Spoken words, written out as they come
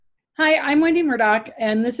Hi, I'm Wendy Murdoch,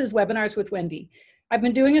 and this is Webinars with Wendy. I've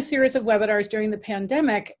been doing a series of webinars during the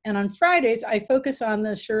pandemic, and on Fridays, I focus on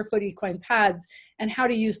the SURE FOOT Equine Pads and how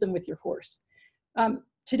to use them with your horse.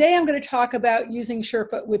 Today, I'm going to talk about using SURE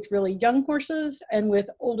FOOT with really young horses and with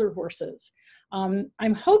older horses.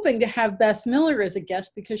 I'm hoping to have Bess Miller as a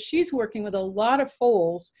guest because she's working with a lot of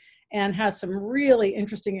foals and has some really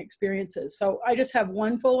interesting experiences. So I just have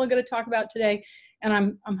one foal I'm going to talk about today, and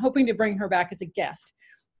I'm hoping to bring her back as a guest.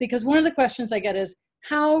 Because one of the questions I get is,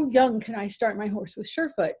 how young can I start my horse with SURE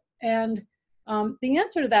FOOT? And the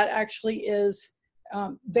answer to that actually is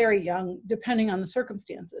very young, depending on the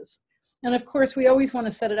circumstances. And of course, we always want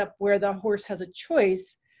to set it up where the horse has a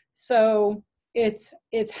choice. So it's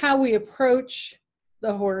how we approach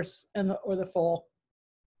the horse and or the foal,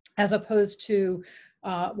 as opposed to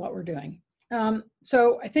what we're doing.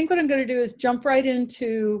 So I think what I'm going to do is jump right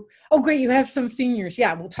into, oh great, you have some seniors.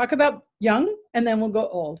 Yeah, we'll talk about young and then we'll go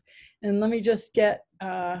old. And let me just get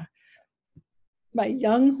my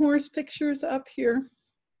young horse pictures up here.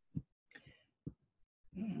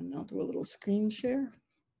 And I'll do a little screen share.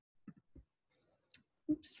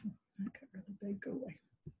 Oops, that got really big, go away.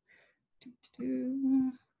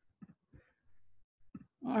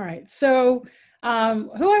 All right, so who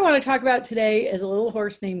I want to talk about today is a little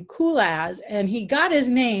horse named Koolazz, and he got his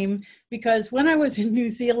name because when I was in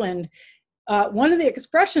New Zealand, one of the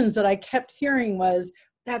expressions that I kept hearing was,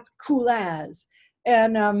 "That's Koolazz."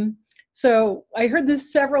 And so I heard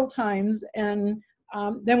this several times, and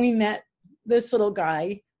then we met this little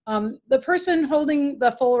guy. The person holding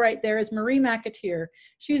the foal right there is Marie McAteer.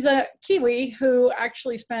 She's a Kiwi who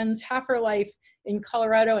actually spends half her life in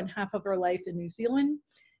Colorado and half of her life in New Zealand.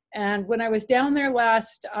 And when I was down there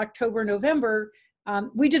last October, November,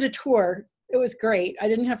 we did a tour. It was great. I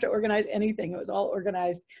didn't have to organize anything. It was all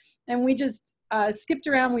organized. And we just skipped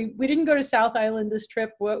around. We didn't go to South Island this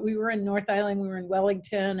trip. We were in North Island. We were in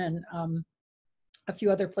Wellington and a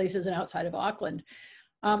few other places and outside of Auckland.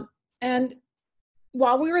 And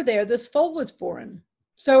while we were there, this foal was born.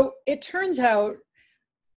 So it turns out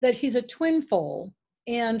that he's a twin foal,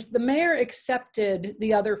 and the mayor accepted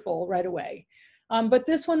the other foal right away. But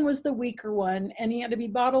this one was the weaker one, and he had to be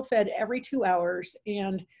bottle fed every 2 hours,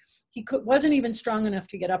 and he wasn't even strong enough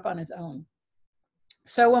to get up on his own.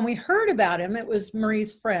 So when we heard about him, it was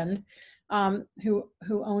Marie's friend who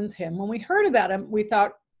owns him. When we heard about him, we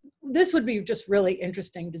thought this would be just really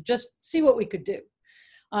interesting to just see what we could do.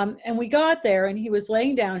 And we got there, and he was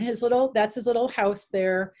laying down that's his little house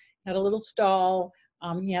there, had a little stall.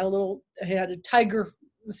 He had a tiger,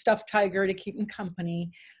 stuffed tiger to keep him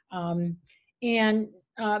company. And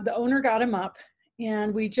the owner got him up,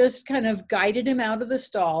 and we just kind of guided him out of the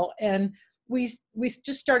stall, and we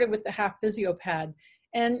just started with the half physio pad.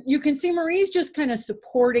 And you can see Marie's just kind of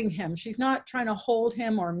supporting him. She's not trying to hold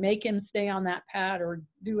him or make him stay on that pad or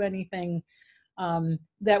do anything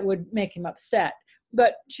that would make him upset.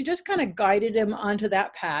 But she just kind of guided him onto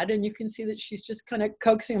that pad, and you can see that she's just kind of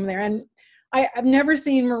coaxing him there. And I've never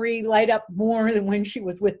seen Marie light up more than when she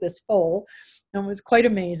was with this foal. And it was quite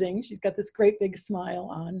amazing. She's got this great big smile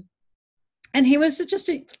on. And he was just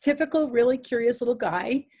a typical, really curious little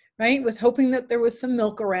guy, right? Was hoping that there was some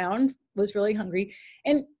milk around, was really hungry.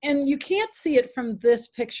 And you can't see it from this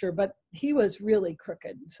picture, but he was really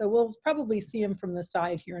crooked. So we'll probably see him from the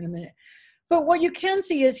side here in a minute. But what you can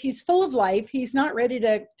see is he's full of life. He's not ready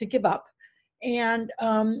to give up. And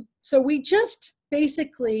so we just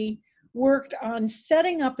basically worked on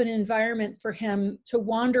setting up an environment for him to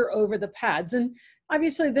wander over the pads. And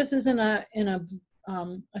obviously this is in a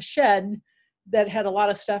shed that had a lot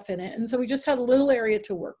of stuff in it. And so we just had a little area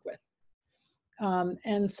to work with.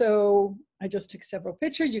 And so I just took several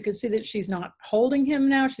pictures. You can see that she's not holding him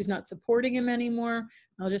now. She's not supporting him anymore.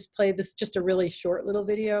 I'll just play this, just a really short little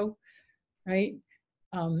video, right?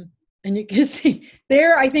 And you can see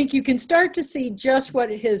there, I think you can start to see just what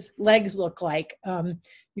his legs look like.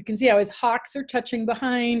 You can see how his hocks are touching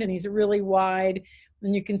behind, and he's really wide.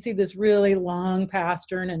 And you can see this really long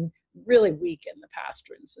pastern and really weak in the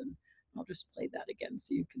pasterns. And I'll just play that again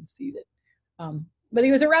so you can see that. But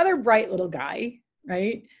he was a rather bright little guy,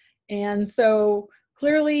 right? And so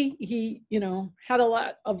clearly he, had a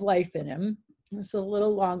lot of life in him. It's a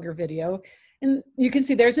little longer video. And you can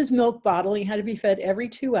see there's his milk bottle. He had to be fed every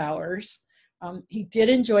 2 hours. He did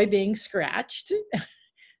enjoy being scratched.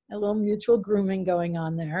 A little mutual grooming going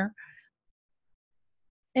on there.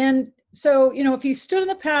 And so, if he stood on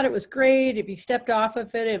the pad, it was great. If he stepped off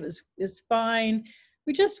of it, it's fine.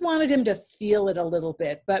 We just wanted him to feel it a little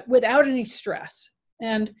bit, but without any stress.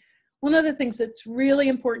 And one of the things that's really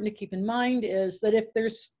important to keep in mind is that if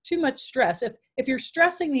there's too much stress, if you're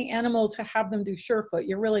stressing the animal to have them do SURE FOOT,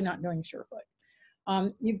 you're really not doing SURE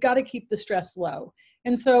FOOT. You've got to keep the stress low.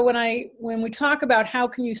 And so when we talk about how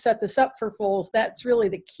can you set this up for foals, that's really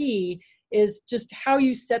the key, is just how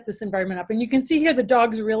you set this environment up. And you can see here the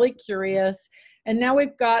dog's really curious. And now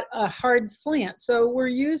we've got a hard slant. So we're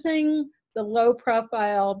using the low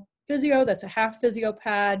profile physio, that's a half physio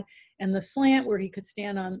pad, and the slant where he could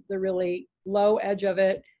stand on the really low edge of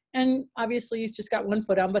it. And obviously he's just got one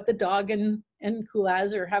foot on, but the dog and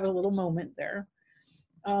Koolazz are having a little moment there.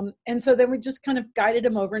 And so then we just kind of guided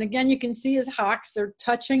him over. And again, you can see his hocks, they're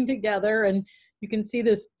touching together, and you can see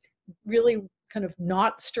this really kind of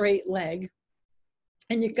not straight leg.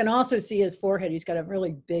 And you can also see his forehead. He's got a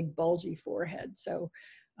really big bulgy forehead. So,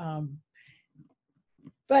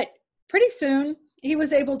 but pretty soon he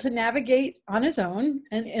was able to navigate on his own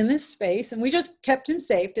and in this space. And we just kept him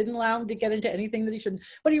safe, didn't allow him to get into anything that he shouldn't,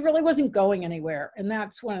 but he really wasn't going anywhere. And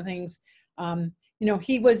that's one of the things, you know,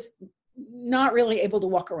 he was not really able to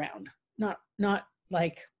walk around, not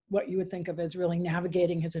like what you would think of as really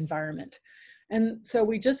navigating his environment. And so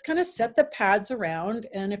we just kind of set the pads around,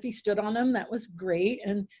 and if he stood on them, that was great.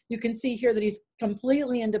 And you can see here that he's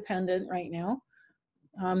completely independent right now.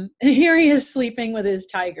 And here he is sleeping with his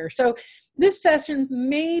tiger. So this session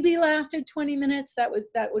maybe lasted 20 minutes. That would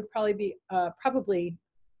probably be probably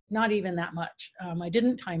not even that much. I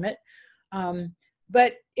didn't time it,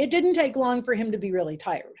 but it didn't take long for him to be really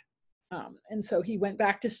tired. And so he went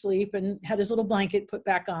back to sleep and had his little blanket put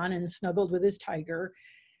back on and snuggled with his tiger.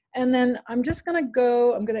 And then I'm going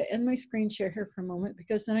to end my screen share here for a moment,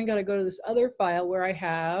 because then I got to go to this other file where I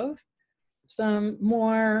have some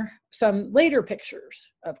later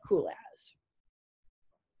pictures of Koolazz.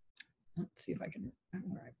 Let's see if I can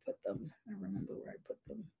remember where I put them. I remember where I put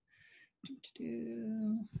them.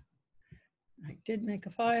 I did make a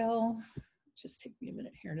file. Just take me a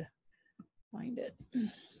minute here to find it.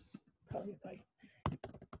 Probably if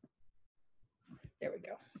there we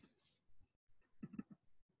go.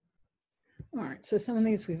 All right, so some of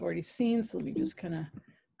these we've already seen, so let me just kind of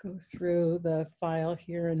go through the file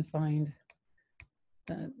here and find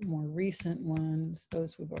the more recent ones.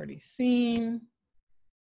 Those we've already seen.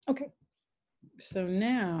 Okay, so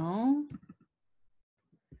now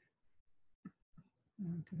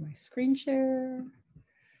I'll do my screen share.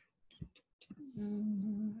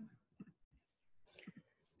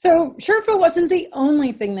 So SURE FOOT wasn't the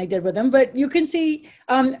only thing they did with them, but you can see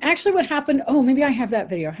actually what happened. Oh, maybe I have that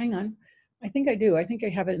video. Hang on. I think I do. I think I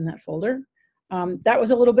have it in that folder. That was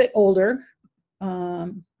a little bit older.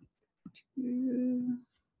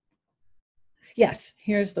 Yes,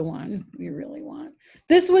 here's the one we really want.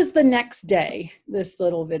 This was the next day, this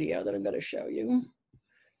little video that I'm going to show you.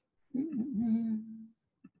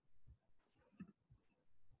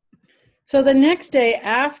 So the next day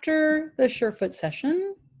after the SURE FOOT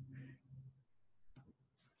session,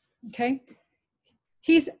 okay,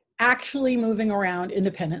 he's actually moving around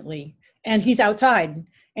independently. And he's outside,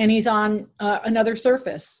 and he's on another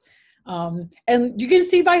surface. And you can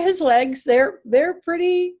see by his legs, they're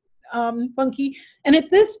pretty funky. And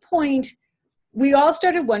at this point, we all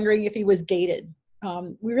started wondering if he was gated.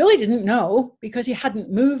 We really didn't know, because he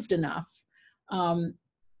hadn't moved enough. But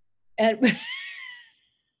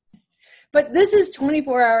this is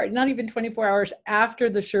 24 hours, not even 24 hours after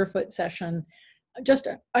the SURE FOOT session, just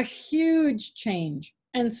a huge change.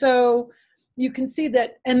 And so you can see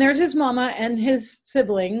that, and there's his mama and his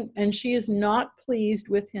sibling, and she is not pleased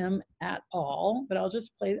with him at all, but I'll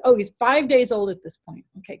just play. Oh, he's 5 days old at this point.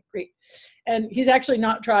 Okay, great. And he's actually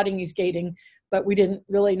not trotting, he's gaiting, but we didn't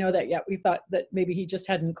really know that yet. We thought that maybe he just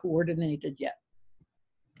hadn't coordinated yet.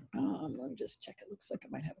 Let me just check. It looks like I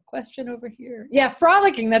might have a question over here. Yeah,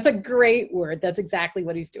 frolicking, that's a great word. That's exactly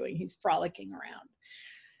what he's doing. He's frolicking around.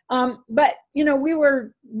 But, you know, we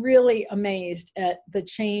were really amazed at the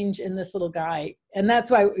change in this little guy. And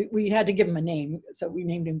that's why we had to give him a name. So we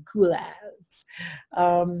named him Koolazz.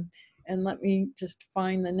 And let me just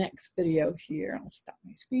find the next video here. I'll stop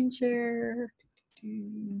my screen share.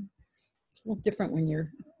 It's a little different when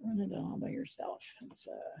you're running it all by yourself. Let's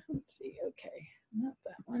see. Okay, not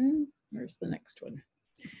that one. Where's the next one?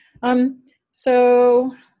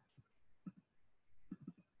 So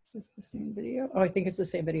is this the same video? Oh, I think it's the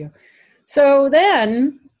same video. So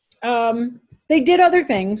then they did other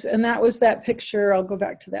things, and that was that picture. I'll go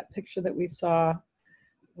back to that picture that we saw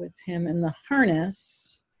with him in the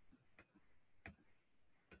harness.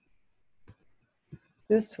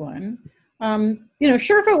 This one. You know,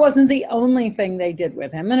 SURE FOOT wasn't the only thing they did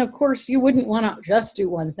with him. And of course, you wouldn't want to just do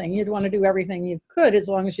one thing. You'd want to do everything you could, as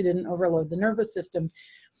long as you didn't overload the nervous system.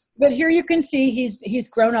 but here you can see he's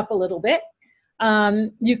grown up a little bit.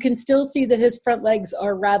 You can still see that his front legs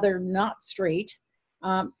are rather not straight.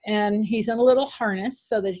 And he's in a little harness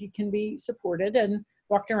so that he can be supported and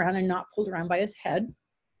walked around and not pulled around by his head.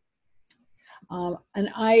 And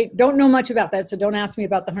I don't know much about that, so don't ask me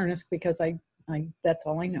about the harness because I that's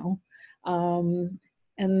all I know.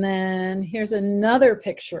 And then here's another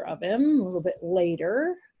picture of him a little bit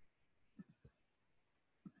later.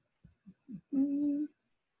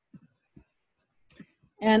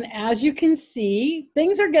 And as you can see,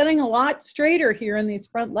 things are getting a lot straighter here in these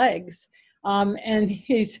front legs. And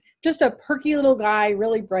he's just a perky little guy,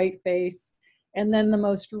 really bright face. And then the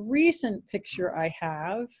most recent picture I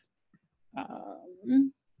have,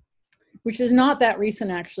 which is not that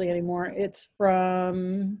recent actually anymore. It's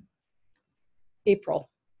from April.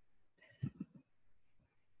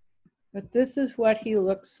 But this is what he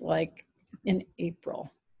looks like in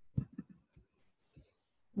April.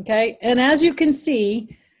 Okay, and as you can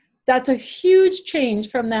see, that's a huge change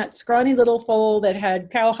from that scrawny little foal that had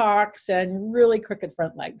cow hocks and really crooked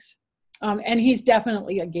front legs. And he's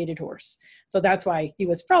definitely a gaited horse. So that's why he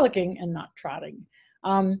was frolicking and not trotting.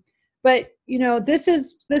 But you know, this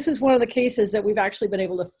is one of the cases that we've actually been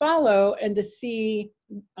able to follow and to see,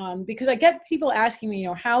 because I get people asking me, you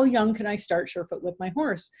know, how young can I start Surefoot with my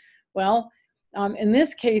horse? Well, in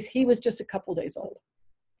this case, he was just a couple days old.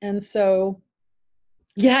 And so,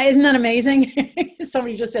 yeah, isn't that amazing?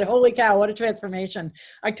 Somebody just said, holy cow, what a transformation.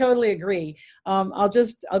 I totally agree. I'll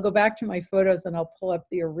go back to my photos and I'll pull up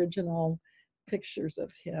the original pictures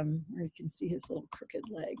of him where you can see his little crooked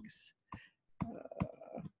legs.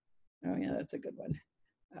 Oh yeah, that's a good one.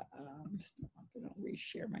 I'm just going to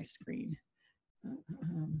reshare my screen.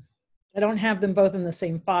 I don't have them both in the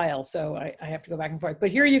same file, so I have to go back and forth.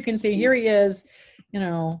 But here you can see, here he is, you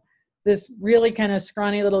know, this really kind of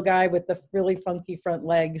scrawny little guy with the really funky front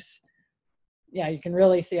legs. Yeah, you can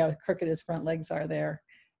really see how crooked his front legs are there.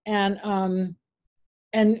 And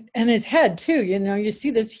his head too, you know, you see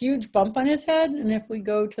this huge bump on his head. And if we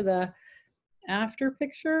go to the after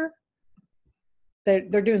picture,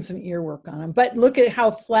 they're doing some ear work on him. But look at how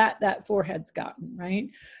flat that forehead's gotten, right?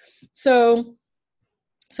 So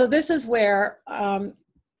this is where,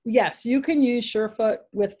 yes, you can use Surefoot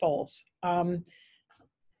with foals.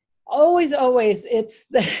 Always, it's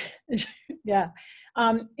the, yeah,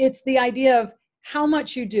 it's the idea of how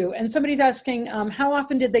much you do. And somebody's asking, how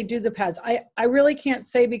often did they do the pads? I really can't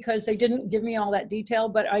say because they didn't give me all that detail,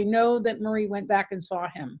 but I know that Marie went back and saw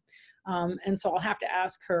him. And so I'll have to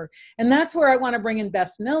ask her. And that's where I want to bring in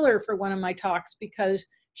Bess Miller for one of my talks, because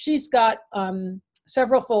she's got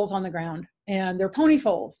several foals on the ground and they're pony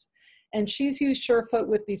foals. And she's used Surefoot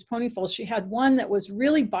with these pony foals. She had one that was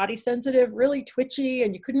really body sensitive, really twitchy,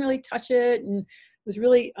 and you couldn't really touch it, and it was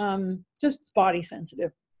really just body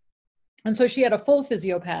sensitive. And so she had a full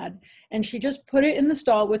physio pad, and she just put it in the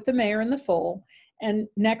stall with the mare and the foal and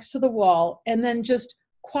next to the wall, and then just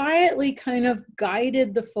quietly kind of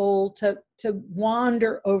guided the foal to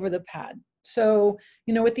wander over the pad. So,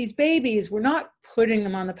 you know, with these babies, we're not putting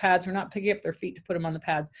them on the pads. We're not picking up their feet to put them on the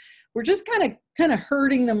pads. We're just kind of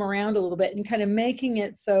herding them around a little bit and kind of making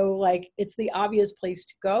it so like it's the obvious place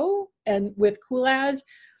to go. And with Koolazz,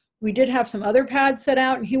 we did have some other pads set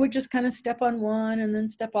out, and he would just kind of step on one and then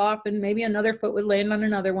step off, and maybe another foot would land on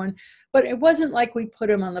another one. But it wasn't like we put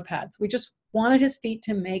him on the pads. We just wanted his feet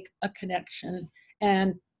to make a connection.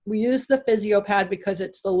 And we use the physio pad because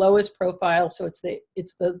it's the lowest profile, so it's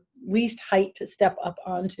the least height to step up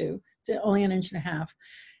onto. It's only 1.5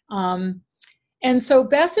 inches. And so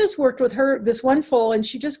Bess has worked with this one foal, and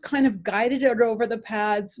she just kind of guided it over the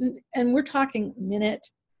pads, and we're talking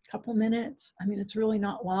couple minutes. I mean, it's really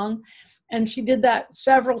not long. And she did that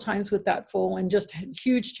several times with that foal and just had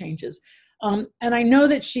huge changes. And I know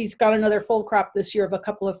that she's got another foal crop this year of a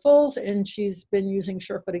couple of foals, and she's been using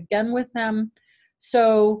Surefoot again with them.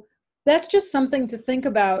 So that's just something to think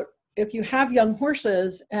about if you have young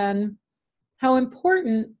horses and how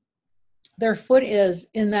important their foot is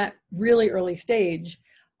in that really early stage.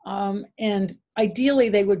 And ideally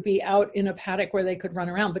they would be out in a paddock where they could run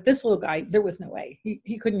around. But this little guy, there was no way.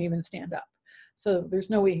 He couldn't even stand up. So there's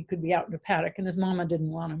no way he could be out in a paddock, and his mama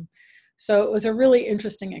didn't want him. So it was a really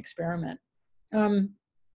interesting experiment.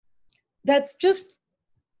 That's just,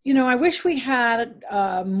 you know, I wish we had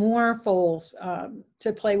more foals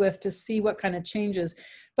to play with to see what kind of changes.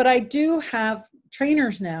 But I do have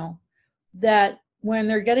trainers now that when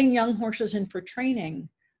they're getting young horses in for training,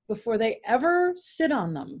 before they ever sit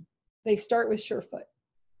on them, they start with Surefoot.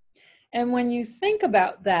 And when you think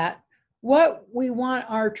about that, what we want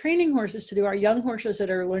our training horses to do, our young horses that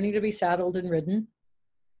are learning to be saddled and ridden,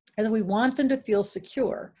 And we want them to feel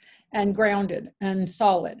secure and grounded and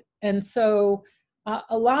solid. And so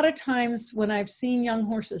a lot of times when I've seen young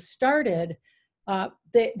horses started,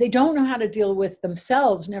 they don't know how to deal with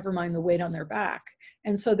themselves, never mind the weight on their back.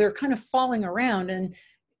 And so they're kind of falling around. And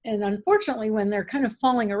unfortunately, when they're kind of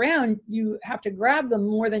falling around, you have to grab them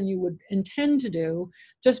more than you would intend to do,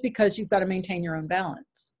 just because you've got to maintain your own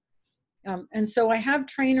balance. And so I have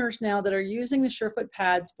trainers now that are using the SURE FOOT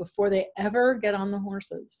pads before they ever get on the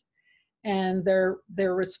horses. And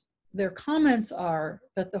their comments are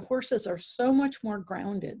that the horses are so much more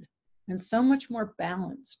grounded and so much more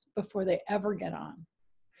balanced before they ever get on.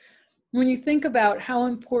 When you think about how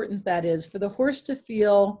important that is for the horse to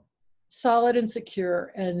feel solid and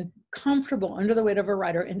secure and comfortable under the weight of a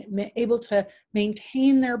rider and able to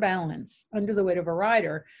maintain their balance under the weight of a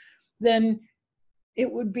rider, then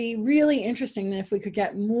it would be really interesting if we could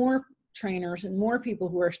get more trainers and more people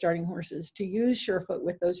who are starting horses to use SURE FOOT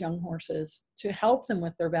with those young horses to help them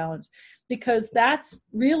with their balance. Because that's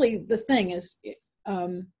really the thing is,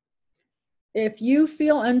 if you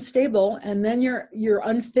feel unstable and then you're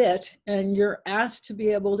unfit and you're asked to be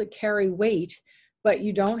able to carry weight, but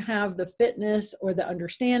you don't have the fitness or the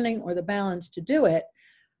understanding or the balance to do it,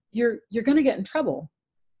 you're going to get in trouble.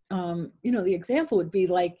 The example would be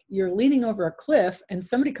like you're leaning over a cliff and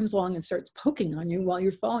somebody comes along and starts poking on you while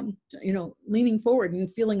you're falling, leaning forward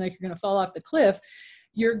and feeling like you're going to fall off the cliff.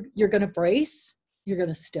 You're going to brace, you're going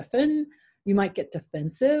to stiffen, you might get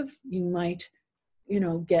defensive, you might,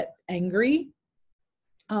 get angry.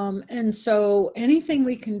 And so anything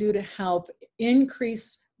we can do to help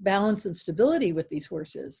increase balance and stability with these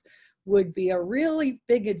horses would be a really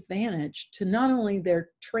big advantage to not only their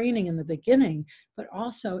training in the beginning, but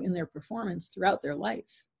also in their performance throughout their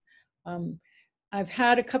life. I've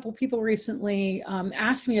had a couple people recently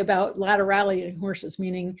ask me about laterality in horses,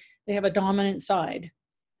 meaning they have a dominant side,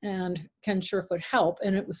 and can SURE FOOT help?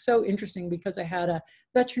 And it was so interesting because I had a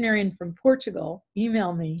veterinarian from Portugal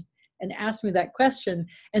email me and ask me that question.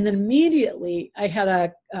 And then immediately I had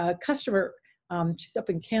a customer, she's up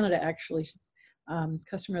in Canada actually, she's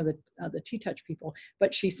customer of the T-Touch people,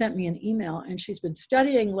 but she sent me an email and she's been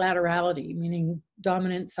studying laterality, meaning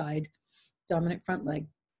dominant side, dominant front leg.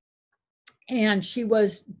 And she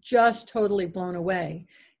was just totally blown away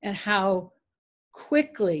at how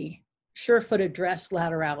quickly SURE FOOT addressed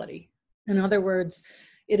laterality. In other words,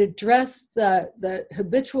 it addressed the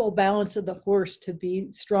habitual balance of the horse to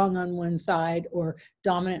be strong on one side or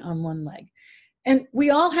dominant on one leg. And we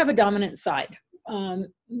all have a dominant side.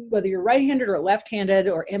 Whether you're right-handed or left-handed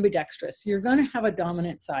or ambidextrous, you're going to have a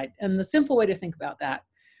dominant side. And the simple way to think about that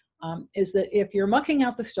is that if you're mucking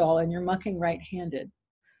out the stall and you're mucking right-handed,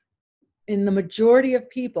 in the majority of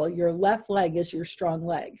people, your left leg is your strong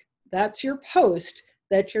leg. That's your post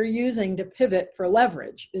that you're using to pivot for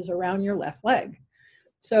leverage, is around your left leg.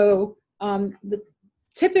 So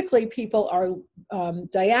typically people are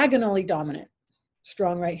diagonally dominant.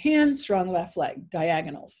 Strong right hand, strong left leg,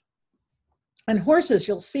 diagonals. And horses,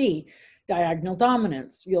 you'll see diagonal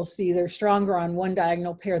dominance. You'll see they're stronger on one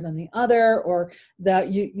diagonal pair than the other, or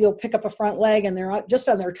you'll pick up a front leg and they're just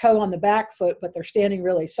on their toe on the back foot, but they're standing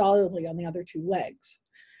really solidly on the other two legs.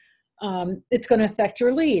 It's going to affect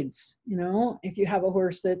your leads. If you have a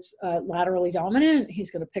horse that's laterally dominant,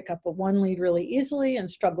 he's going to pick up a one lead really easily and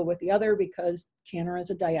struggle with the other because canter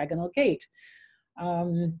is a diagonal gait.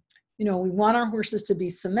 We want our horses to be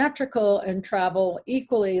symmetrical and travel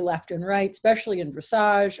equally left and right, especially in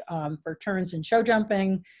dressage, for turns and show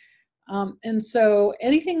jumping. And so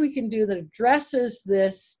anything we can do that addresses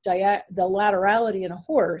this, the laterality in a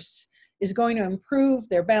horse, is going to improve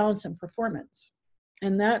their balance and performance.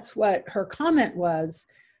 And that's what her comment was.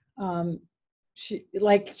 She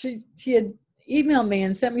had emailed me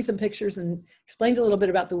and sent me some pictures and explained a little bit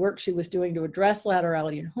about the work she was doing to address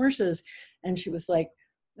laterality in horses. And she was like,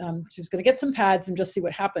 she was going to get some pads and just see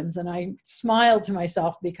what happens. And I smiled to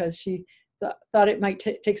myself because she thought it might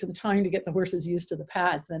take some time to get the horses used to the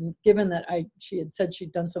pads. And given that she had said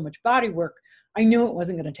she'd done so much body work, I knew it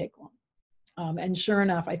wasn't going to take long. And sure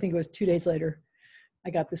enough, I think it was 2 days later, I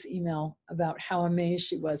got this email about how amazed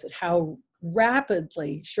she was at how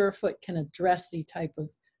rapidly SURE FOOT can address the type of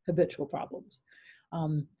habitual problems.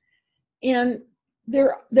 And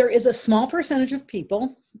there is a small percentage of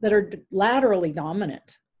people that are laterally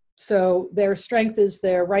dominant. So their strength is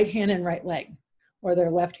their right hand and right leg, or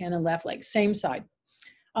their left hand and left leg, same side.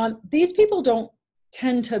 These people don't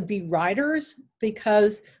tend to be riders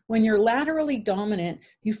because when you're laterally dominant,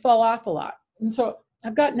 you fall off a lot. And so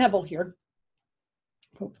I've got Neville here.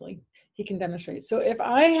 Hopefully he can demonstrate. So if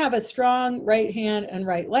I have a strong right hand and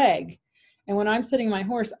right leg, And when I'm sitting my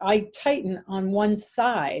horse, I tighten on one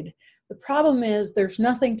side. The problem is there's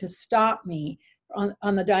nothing to stop me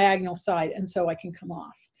on the diagonal side, and so I can come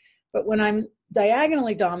off. But when I'm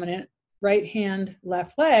diagonally dominant, right hand,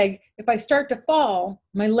 left leg, if I start to fall,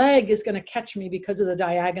 my leg is going to catch me because of the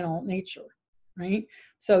diagonal nature, right?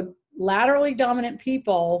 So laterally dominant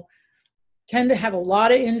people tend to have a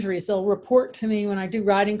lot of injuries. They'll report to me when I do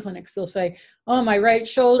riding clinics, they'll say, oh, my right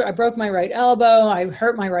shoulder, I broke my right elbow, I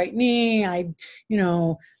hurt my right knee, I,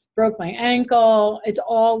 broke my ankle. It's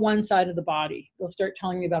all one side of the body. They'll start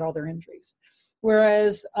telling me about all their injuries.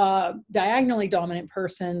 Whereas diagonally dominant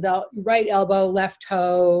person, the right elbow, left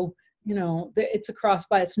toe, it's a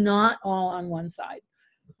crossbody. It's not all on one side.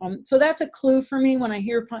 So that's a clue for me when I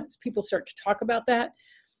hear people start to talk about that.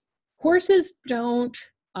 Horses don't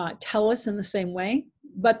tell us in the same way,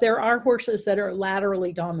 but there are horses that are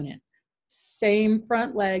laterally dominant. Same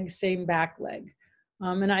front leg, same back leg.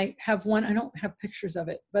 And I have one, I don't have pictures of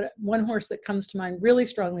it, but one horse that comes to mind really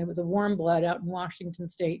strongly was a warm blood out in Washington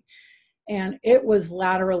State. And it was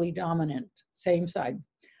laterally dominant, same side.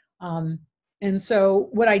 And so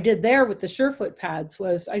what I did there with the SURE FOOT pads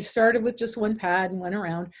was I started with just one pad and went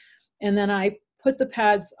around. And then I put the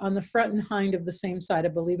pads on the front and hind of the same side. I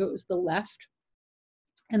believe it was the left.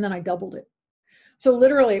 And then I doubled it. So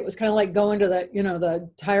literally it was kind of like going to the, the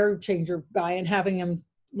tire changer guy and having him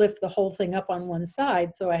lift the whole thing up on one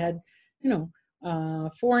side. So I had,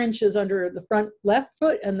 4 inches under the front left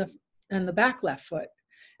foot and the back left foot.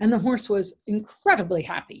 And the horse was incredibly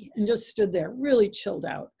happy and just stood there, really chilled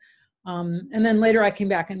out. And then later I came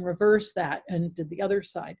back and reversed that and did the other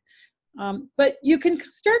side. But you can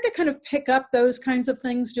start to kind of pick up those kinds of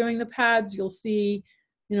things doing the pads. You'll see,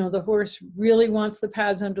 the horse really wants the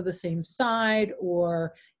pads under the same side,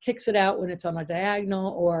 or kicks it out when it's on a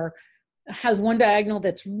diagonal, or has one diagonal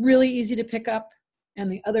that's really easy to pick up and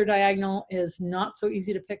the other diagonal is not so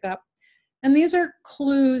easy to pick up. And these are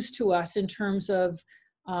clues to us in terms of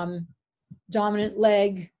dominant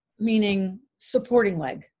leg, meaning supporting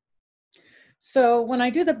leg. So when I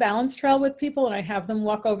do the balance trail with people and I have them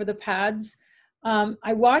walk over the pads,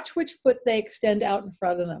 I watch which foot they extend out in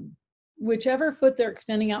front of them. Whichever foot they're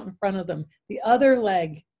extending out in front of them, the other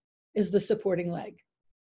leg is the supporting leg.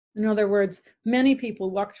 In other words, many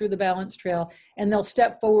people walk through the balance trail and they'll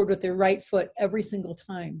step forward with their right foot every single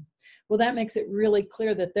time. Well, that makes it really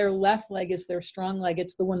clear that their left leg is their strong leg.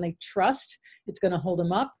 It's the one they trust. It's going to hold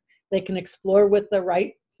them up. They can explore with the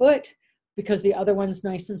right foot because the other one's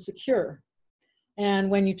nice and secure.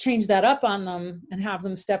 And when you change that up on them and have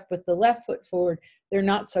them step with the left foot forward, they're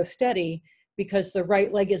not so steady because the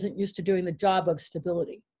right leg isn't used to doing the job of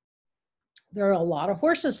stability. There are a lot of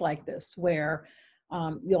horses like this where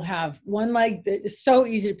you'll have one leg that is so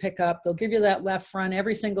easy to pick up. They'll give you that left front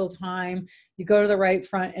every single time. You go to the right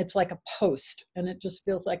front, it's like a post and it just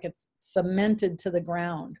feels like it's cemented to the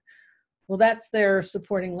ground. Well, that's their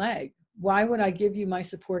supporting leg. Why would I give you my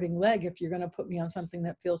supporting leg if you're going to put me on something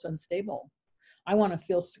that feels unstable? I want to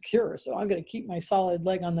feel secure, so I'm going to keep my solid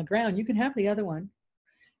leg on the ground. You can have the other one.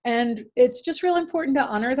 And it's just real important to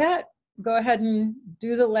honor that. Go ahead and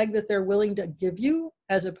do the leg that they're willing to give you,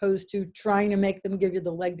 as opposed to trying to make them give you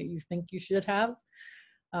the leg that you think you should have.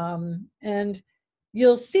 And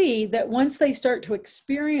you'll see that once they start to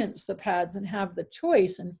experience the pads and have the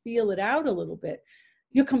choice and feel it out a little bit,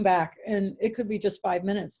 you come back, and it could be just 5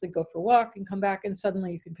 minutes to go for a walk and come back, and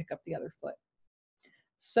suddenly you can pick up the other foot.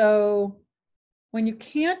 So when you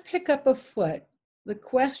can't pick up a foot, the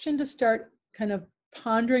question to start kind of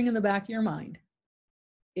pondering in the back of your mind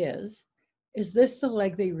is this the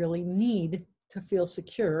leg they really need to feel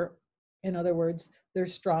secure? In other words, their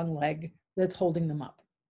strong leg that's holding them up.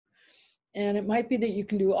 And it might be that you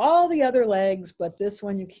can do all the other legs, but this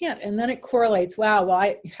one you can't. And then it correlates, wow, well,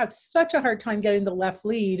 I have such a hard time getting the left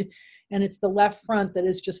lead, and it's the left front that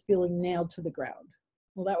is just feeling nailed to the ground.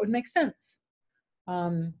 Well, that would make sense.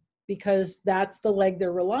 Because that's the leg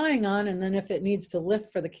they're relying on. And then if it needs to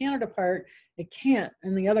lift for the Canada part, it can't,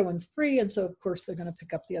 and the other one's free. And so of course they're going to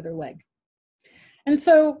pick up the other leg. And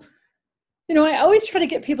so, I always try to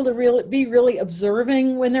get people to be really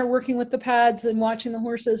observing when they're working with the pads and watching the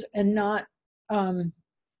horses, and not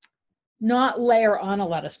layer on a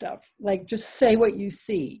lot of stuff. Like, just say what you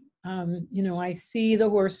see. I see the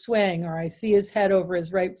horse swing, or I see his head over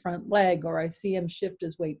his right front leg, or I see him shift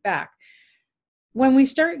his weight back. When we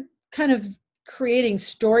start kind of creating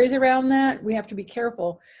stories around that, we have to be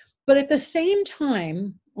careful. But at the same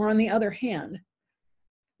time, or on the other hand,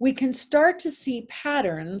 we can start to see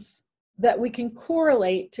patterns that we can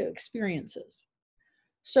correlate to experiences.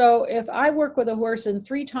 So if I work with a horse and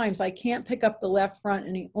 3 times I can't pick up the left front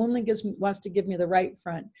and he only wants to give me the right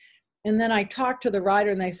front, and then I talk to the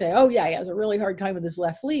rider and they say, oh yeah, he has a really hard time with his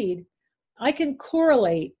left lead, I can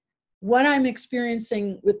correlate what I'm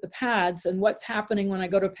experiencing with the pads and what's happening when I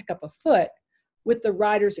go to pick up a foot with the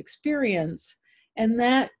rider's experience. And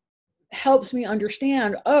that helps me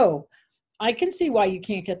understand, oh, I can see why you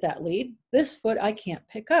can't get that lead. This foot I can't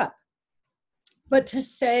pick up. But to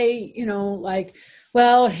say, you know, like,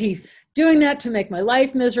 well, he's doing that to make my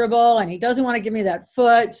life miserable and he doesn't want to give me that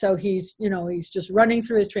foot, so he's, you know, he's just running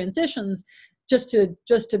through his transitions just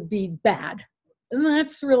to be bad. And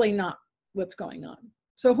that's really not what's going on.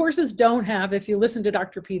 So horses don't have, if you listen to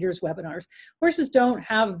Dr. Peters' webinars, horses don't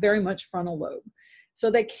have very much frontal lobe.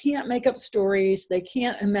 So they can't make up stories. They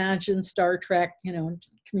can't imagine Star Trek, you know,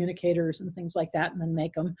 communicators and things like that and then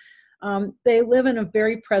make them. They live in a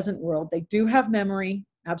very present world. They do have memory,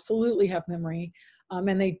 absolutely have memory.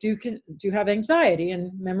 And they do have anxiety,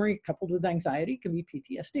 and memory coupled with anxiety can be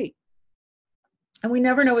PTSD. And we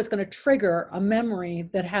never know what's going to trigger a memory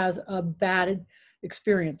that has a bad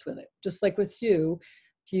experience with it. Just like with you,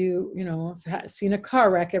 if you know, have seen a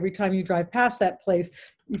car wreck, every time you drive past that place,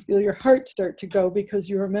 you feel your heart start to go because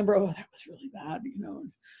you remember, oh, that was really bad, you know,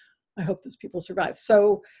 and I hope those people survive.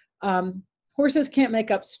 So horses can't make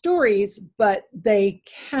up stories, but they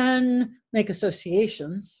can make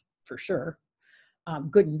associations for sure.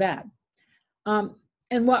 Good and bad.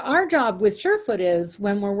 And what our job with SURE FOOT is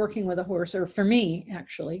when we're working with a horse, or for me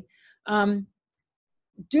actually,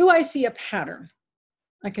 do I see a pattern?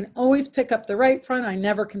 I can always pick up the right front. I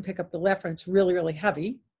never can pick up the left front. It's really, really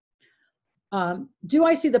heavy. Do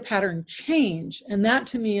I see the pattern change? And that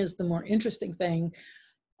to me is the more interesting thing.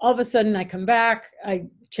 All of a sudden I come back, I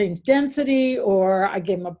change density, or I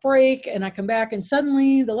give him a break and I come back and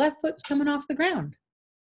suddenly the left foot's coming off the ground.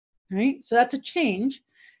 Right? So that's a change.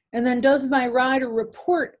 And then does my rider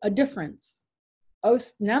report a difference? Oh,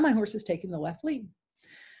 now my horse is taking the left lead.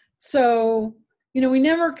 So, you know, we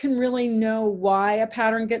never can really know why a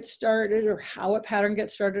pattern gets started or how a pattern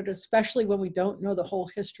gets started, especially when we don't know the whole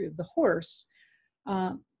history of the horse.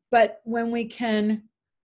 But when we can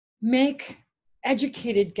make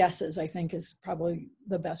educated guesses, I think is probably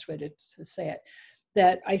the best way to say it.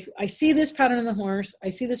 That I see this pattern in the horse, I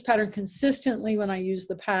see this pattern consistently when I use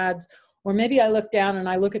the pads, or maybe I look down and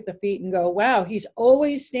I look at the feet and go, wow, he's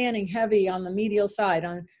always standing heavy on the medial side,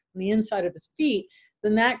 on the inside of his feet,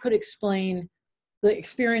 then that could explain the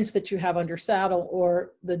experience that you have under saddle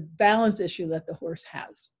or the balance issue that the horse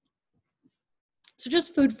has. So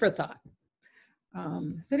just food for thought.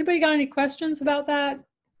 Has anybody got any questions about that?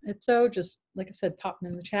 If so, just, like I said, pop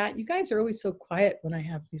them in the chat. You guys are always so quiet when I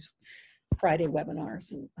have these Friday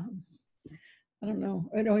webinars, and I don't know,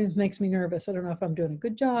 it always makes me nervous. I don't know if I'm doing a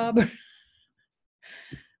good job.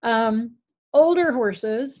 Older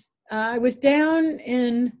horses, I was down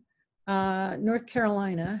in North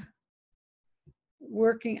Carolina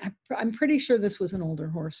working, I'm pretty sure this was an older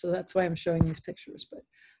horse, so that's why I'm showing these pictures, but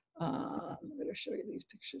I'm going to show you these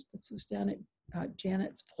pictures. This was down at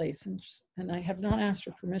Janet's place, and I have not asked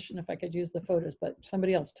her permission if I could use the photos, but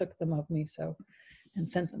somebody else took them of me, so, and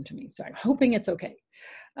sent them to me, so I'm hoping it's okay.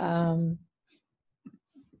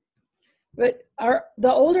 But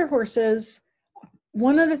the older horses,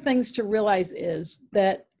 one of the things to realize is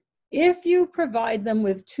that if you provide them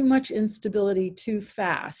with too much instability too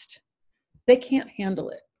fast, they can't handle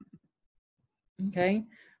it. Okay,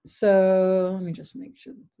 so let me just make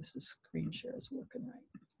sure that this screen share is working right.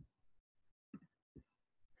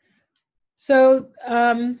 So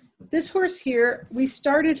this horse here, we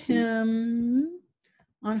started him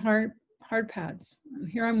on hard pads.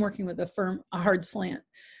 Here I'm working with a hard slant.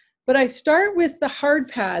 But I start with the hard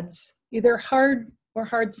pads, either hard or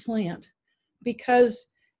hard slant, because,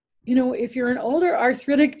 you know, if you're an older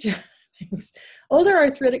arthritic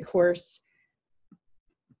horse,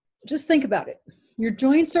 just think about it. Your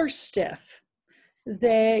joints are stiff.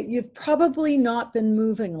 You've probably not been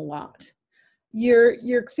moving a lot.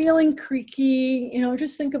 You're feeling creaky. You know,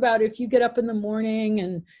 just think about if you get up in the morning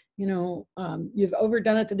and, you know, you've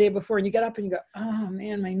overdone it the day before and you get up and you go, oh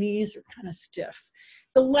man, my knees are kind of stiff.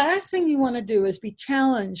 The last thing you want to do is be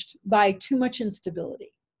challenged by too much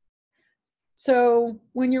instability. So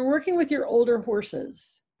when you're working with your older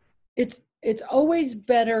horses, it's always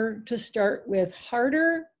better to start with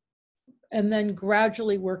harder and then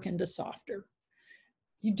gradually work into softer.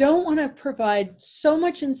 You don't want to provide so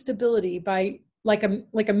much instability by like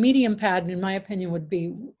a medium pad, in my opinion, would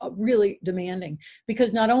be really demanding,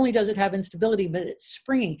 because not only does it have instability, but it's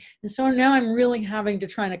springy. And so now I'm really having to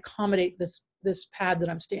try and accommodate this pad that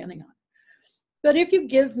I'm standing on. But if you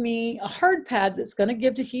give me a hard pad that's going to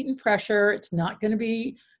give to heat and pressure, it's not going to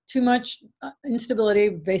be too much instability,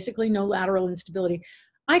 basically no lateral instability,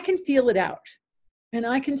 I can feel it out. And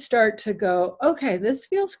I can start to go, okay, this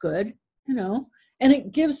feels good, you know, and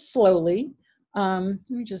it gives slowly. Let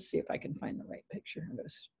me just see if I can find the right picture. I'm going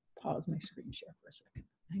to pause my screen share for a second.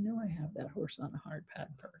 I know I have that horse on a hard pad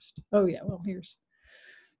first. Oh yeah, well here's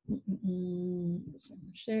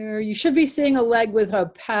share. You should be seeing a leg with a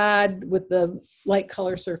pad with the light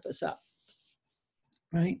color surface up,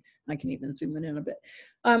 right? I can even zoom it in a bit.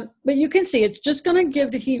 But you can see it's just going to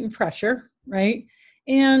give the heat and pressure, right?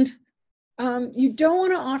 And you don't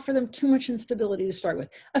want to offer them too much instability to start with.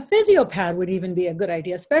 A physio pad would even be a good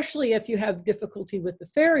idea, especially if you have difficulty with the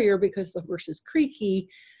farrier because the horse is creaky,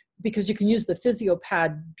 because you can use the physio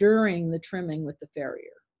pad during the trimming with the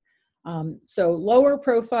farrier. So lower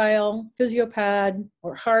profile, physio pad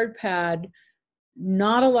or hard pad,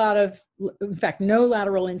 not a lot of, in fact, no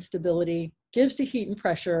lateral instability, gives the heat and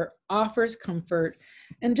pressure, offers comfort,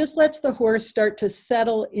 and just lets the horse start to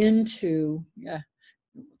settle into,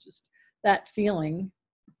 just that feeling.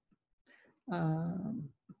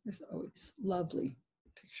 There's always lovely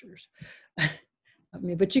pictures of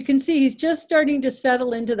me, but you can see he's just starting to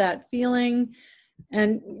settle into that feeling,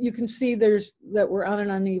 and you can see that we're on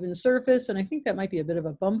an uneven surface, and I think that might be a bit of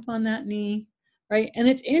a bump on that knee, right? And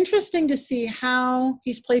it's interesting to see how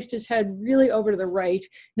he's placed his head really over to the right.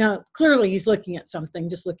 Now, clearly he's looking at something,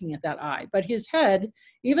 just looking at that eye, but his head,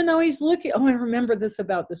 even though he's looking, oh, I remember this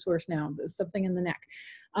about this horse now, there's something in the neck.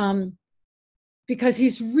 Because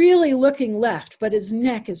he's really looking left, but his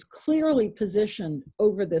neck is clearly positioned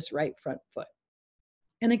over this right front foot.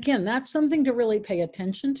 And again, that's something to really pay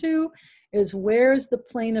attention to, is where's the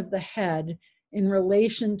plane of the head in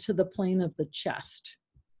relation to the plane of the chest.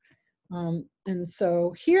 And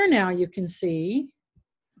so here now you can see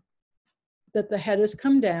that the head has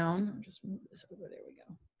come down. I'll just move this over, there we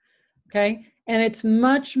go. Okay, and it's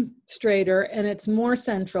much straighter and it's more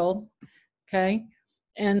central, okay?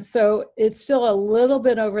 And so it's still a little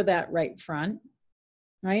bit over that right front,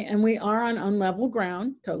 right? And we are on unlevel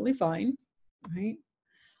ground, totally fine, right?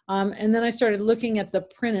 And then I started looking at the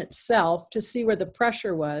print itself to see where the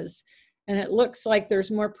pressure was. And it looks like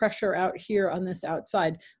there's more pressure out here on this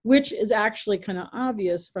outside, which is actually kind of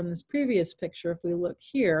obvious from this previous picture. If we look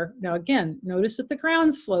here, now again, notice that the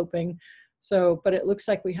ground's sloping. So, but it looks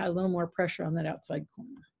like we had a little more pressure on that outside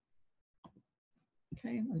corner.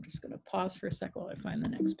 Okay, I'm just going to pause for a second while I find the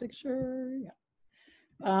next picture.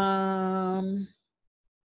 Yeah.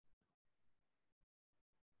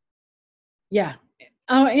 Yeah.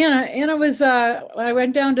 Oh, Anna was, when I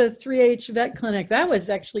went down to 3H vet clinic, that was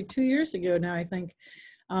actually 2 years ago now, I think.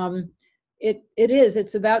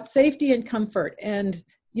 It's about safety and comfort. And,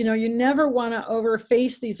 you know, you never want to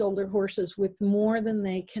overface these older horses with more than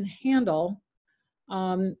they can handle.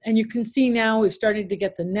 And you can see now we've started to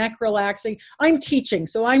get the neck relaxing. I'm teaching,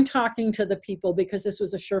 so I'm talking to the people because this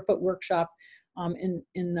was a SURE FOOT workshop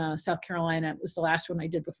in South Carolina. It was the last one I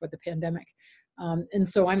did before the pandemic. And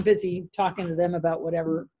so I'm busy talking to them about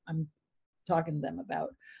whatever I'm talking to them about.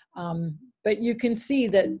 But you can see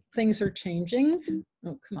that things are changing.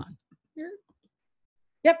 Oh, come on. Here.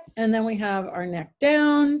 Yep, and then we have our neck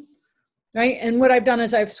down, right? And what I've done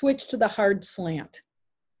is I've switched to the hard slant.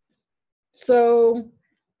 So,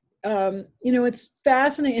 you know, it's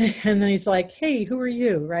fascinating. And then he's like, hey, who are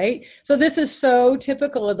you, right? So this is so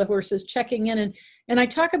typical of the horses checking in. And I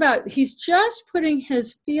talk about, he's just putting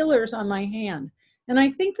his feelers on my hand. And I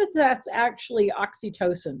think that that's actually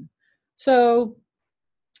oxytocin. So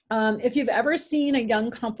if you've ever seen a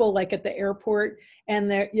young couple like at the airport and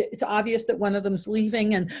it's obvious that one of them's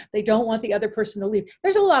leaving and they don't want the other person to leave,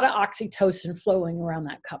 there's a lot of oxytocin flowing around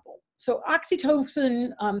that couple. So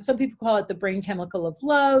oxytocin, some people call it the brain chemical of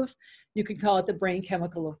love. You could call it the brain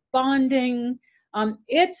chemical of bonding.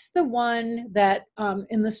 It's the one that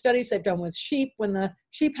in the studies they've done with sheep, when the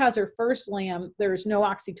sheep has her first lamb, there's no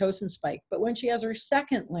oxytocin spike. But when she has her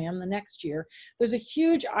second lamb the next year, there's a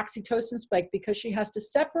huge oxytocin spike because she has to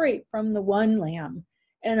separate from the one lamb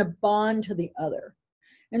and a bond to the other.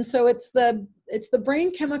 And so it's the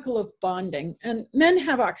brain chemical of bonding. And men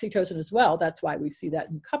have oxytocin as well. That's why we see that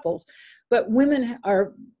in couples. But women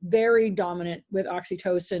are very dominant with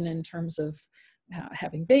oxytocin in terms of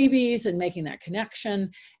having babies and making that connection.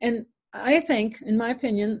 And I think, in my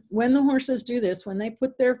opinion, when the horses do this, when they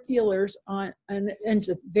put their feelers on, and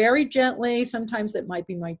just very gently, sometimes it might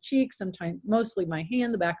be my cheek, sometimes mostly my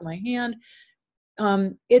hand, the back of my hand,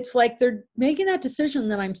 it's like they're making that decision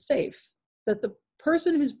that I'm safe, that the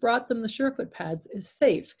person who's brought them the SURE FOOT pads is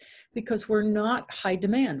safe, because we're not high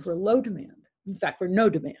demand, we're low demand. In fact, we're no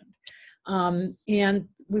demand. And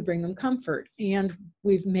we bring them comfort and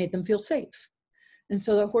we've made them feel safe. And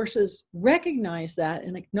so the horses recognize that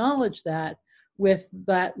and acknowledge that with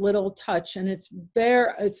that little touch. And it's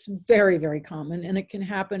very, very common. And it can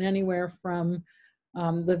happen anywhere from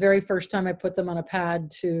the very first time I put them on a pad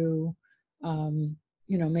to,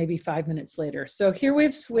 you know, maybe 5 minutes later. So here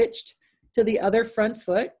we've switched to the other front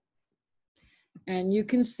foot. And you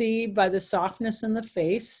can see by the softness in the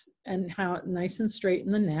face and how nice and straight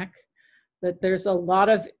in the neck that there's a lot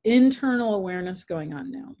of internal awareness going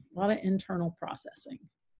on now, a lot of internal processing,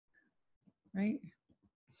 right?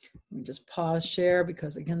 Let me just pause share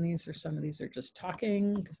because again, some of these are just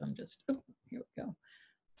talking because I'm just, oh, here we go.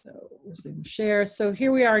 So resume share. So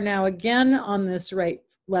here we are now again on this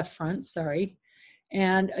left front, sorry.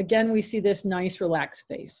 And again, we see this nice relaxed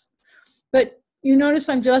face. But you notice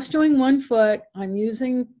I'm just doing one foot. I'm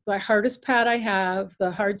using the hardest pad I have. The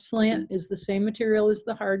hard slant is the same material as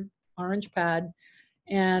the hard orange pad,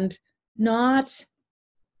 and not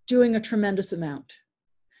doing a tremendous amount.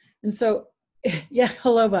 And so, yeah,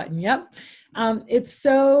 hello button, yep. It's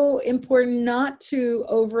so important not to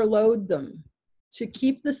overload them, to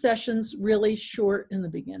keep the sessions really short in the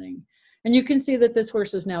beginning. And you can see that this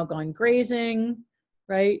horse has now gone grazing,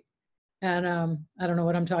 right? And I don't know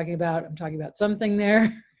what I'm talking about. I'm talking about something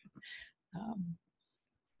there.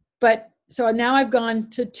 But so now I've gone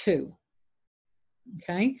to 2,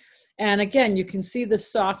 okay? And again, you can see the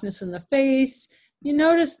softness in the face. You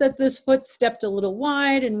notice that this foot stepped a little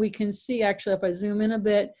wide, and we can see actually if I zoom in a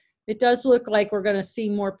bit, it does look like we're gonna see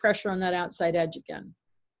more pressure on that outside edge again.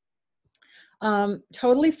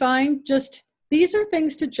 Totally fine. Just, these are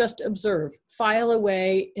things to just observe, file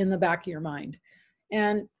away in the back of your mind.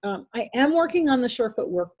 And I am working on the SURE FOOT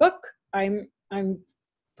workbook. I'm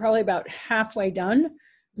probably about halfway done,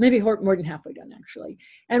 maybe more than halfway done actually.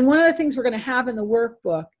 And one of the things we're going to have in the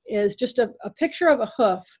workbook is just a picture of a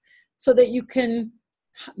hoof so that you can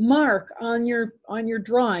mark on your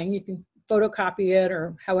drawing. You can photocopy it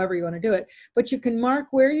or however you want to do it, but you can mark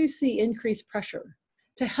where you see increased pressure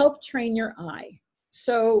to help train your eye.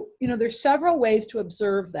 So, you know, there's several ways to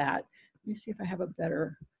observe that. Let me see if I have a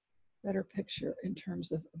better picture in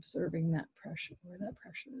terms of observing that pressure, where that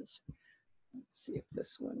pressure is. Let's see if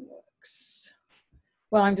this one works.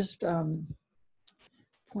 Well, I'm just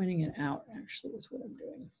pointing it out, actually, is what I'm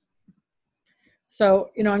doing. So,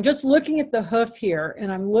 you know, I'm just looking at the hoof here,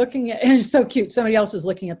 and I'm looking at, and it's so cute, somebody else is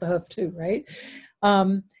looking at the hoof too, right?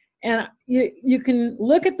 And you can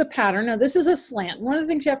look at the pattern. Now, this is a slant. One of the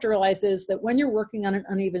things you have to realize is that when you're working on an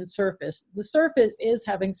uneven surface, the surface is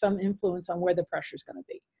having some influence on where the pressure is going to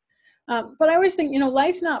be. But I always think, you know,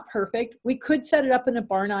 life's not perfect. We could set it up in a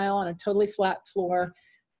barn aisle on a totally flat floor,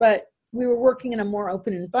 but we were working in a more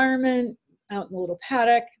open environment, out in the little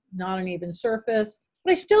paddock, not an even surface,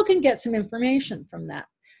 but I still can get some information from that.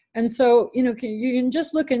 And so, you know, you can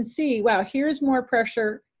just look and see, wow, here's more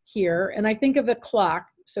pressure here. And I think of a clock.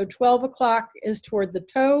 So 12 o'clock is toward the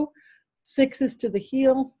toe, 6 is to the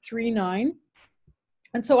heel, 3, 9.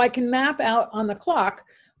 And so I can map out on the clock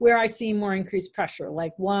where I see more increased pressure,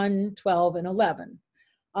 like 1, 12, and 11.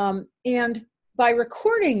 And by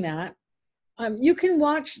recording that, you can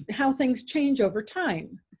watch how things change over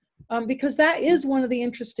time. Because that is one of the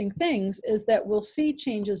interesting things, is that we'll see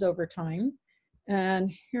changes over time.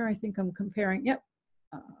 And here I think I'm comparing, yep.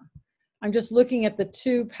 I'm just looking at the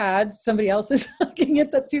 2 pads. Somebody else is looking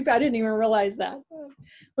at the 2 pads. I didn't even realize that.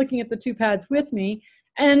 Looking at the 2 pads with me.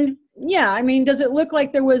 And yeah, I mean, does it look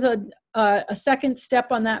like there was a second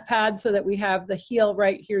step on that pad so that we have the heel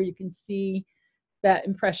right here? You can see that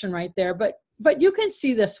impression right there. But you can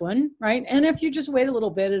see this one, right? And if you just wait a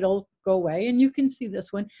little bit, it'll go away and you can see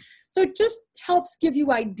this one. So it just helps give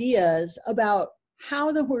you ideas about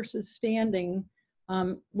how the horse is standing,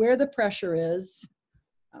 where the pressure is.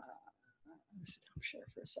 Stop share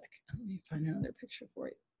for a second. Let me find another picture for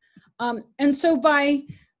you. And so by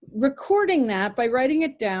recording that, by writing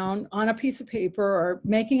it down on a piece of paper or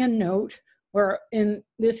making a note, or in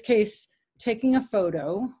this case, taking a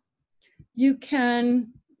photo, you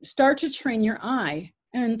can start to train your eye.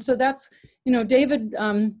 And so that's, you know, David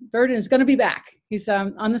Burden is going to be back. He's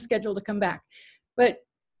on the schedule to come back. But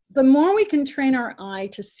the more we can train our eye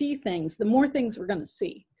to see things, the more things we're going to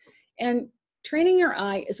see. And training your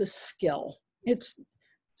eye is a skill. It's,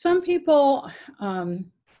 some people are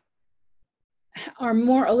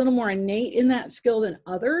a little more innate in that skill than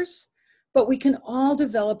others, but we can all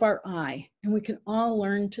develop our eye and we can all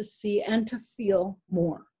learn to see and to feel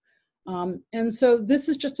more. And so this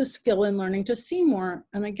is just a skill in learning to see more.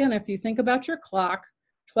 And again, if you think about your clock,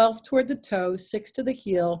 12 toward the toe, 6 to the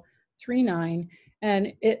heel, 3, 9,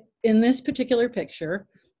 and it, in this particular picture,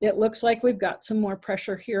 it looks like we've got some more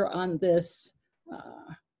pressure here on this,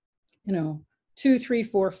 you know, 2, 3,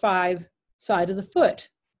 4, 5 side of the foot.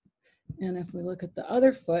 And if we look at the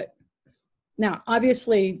other foot, now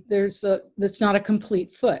obviously that's not a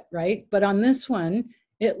complete foot, right? But on this one,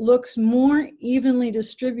 it looks more evenly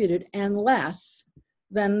distributed and less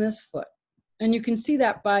than this foot. And you can see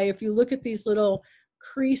that by, if you look at these little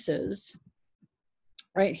creases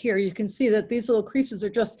right here, you can see that these little creases are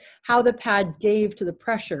just how the pad gave to the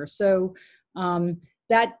pressure. So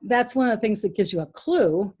that's one of the things that gives you a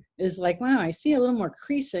clue, is like, wow, I see a little more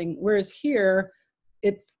creasing, whereas here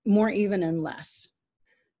it's more even and less.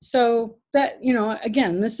 So that, you know,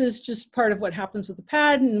 again, this is just part of what happens with the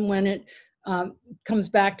pad, and when it comes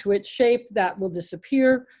back to its shape, that will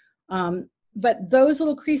disappear. But those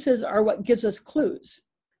little creases are what gives us clues.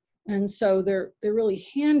 And so they're really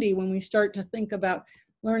handy when we start to think about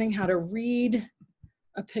learning how to read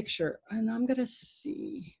a picture. And I'm gonna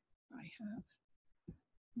see,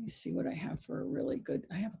 let me see what I have for a really good,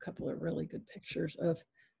 I have a couple of really good pictures of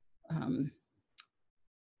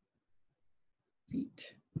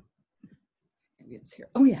feet. Maybe it's here.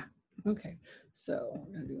 Oh yeah, okay. So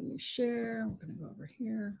we're gonna do a new share. We're gonna go over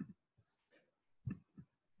here.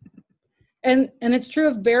 And it's true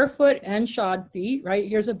of barefoot and shod feet, right?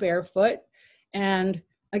 Here's a barefoot. And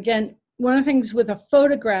again, one of the things with a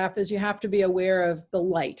photograph is you have to be aware of the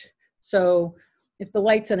light. So if the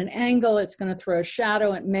light's at an angle, it's going to throw a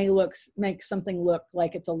shadow. It may make something look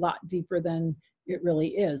like it's a lot deeper than it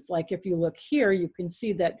really is. Like if you look here, you can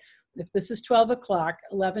see that if this is 12 o'clock,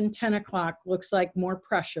 11, 10 o'clock looks like more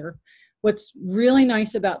pressure. What's really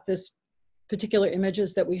nice about this particular image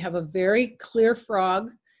is that we have a very clear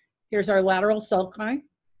frog. Here's our lateral sulci,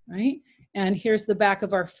 right? And here's the back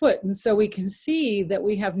of our foot. And so we can see that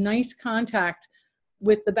we have nice contact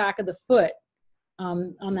with the back of the foot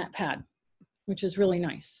on that pad, which is really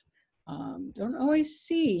nice. Don't always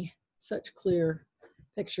see such clear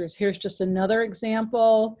pictures. Here's just another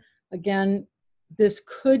example. Again, this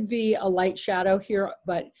could be a light shadow here,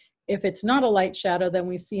 but if it's not a light shadow, then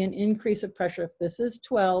we see an increase of pressure. If this is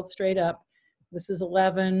 12 straight up, this is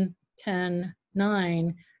 11, 10,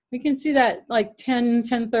 9, we can see that like 10,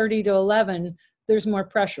 10:30 to 11, there's more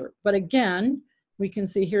pressure. But again, we can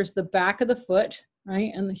see here's the back of the foot,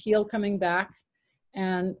 right? And the heel coming back.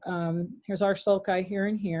 And here's our sulci here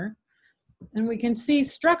and here. And we can see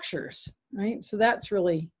structures, right? So that's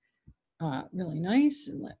really, really nice.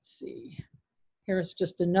 And let's see. Here's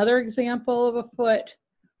just another example of a foot.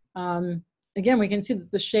 Again, we can see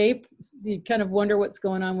that the shape, you kind of wonder what's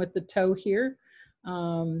going on with the toe here.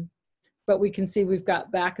 But we can see we've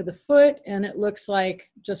got back of the foot, and it looks like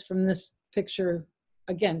just from this picture,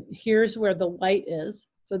 again, here's where the light is.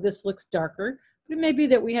 So this looks darker, but it may be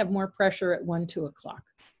that we have more pressure at 1, 2 o'clock.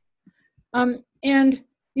 And,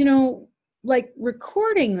 you know, like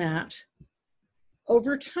recording that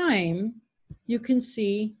over time, you can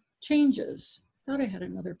see changes. I thought I had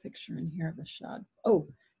another picture in here of a shod. Oh,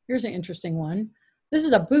 here's an interesting one. This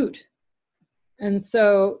is a boot. And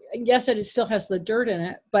so yes, it still has the dirt in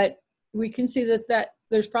it, but we can see that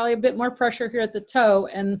there's probably a bit more pressure here at the toe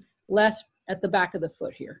and less at the back of the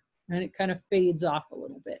foot here. And it kind of fades off a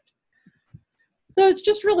little bit. So it's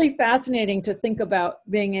just really fascinating to think about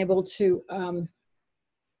being able to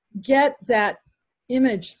get that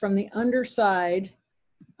image from the underside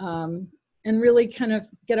and really kind of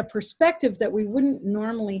get a perspective that we wouldn't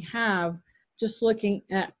normally have just looking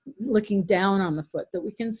down on the foot, that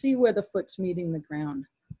we can see where the foot's meeting the ground.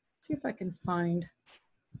 Let's see if I can find,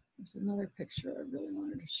 there's another picture I really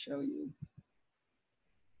wanted to show you.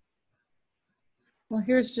 Well,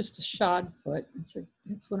 here's just a shod foot.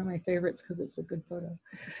 It's one of my favorites because it's a good photo.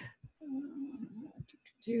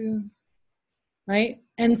 Right?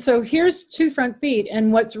 And so here's 2 front feet.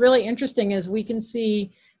 And what's really interesting is we can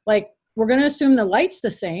see, like, we're going to assume the light's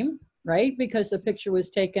the same, right? Because the picture was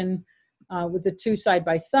taken with the 2 side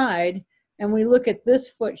by side. And we look at this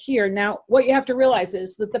foot here. Now, what you have to realize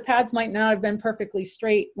is that the pads might not have been perfectly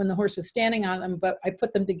straight when the horse was standing on them, but I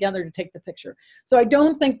put them together to take the picture. So I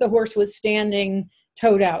don't think the horse was standing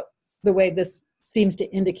toed out the way this seems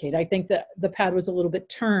to indicate. I think that the pad was a little bit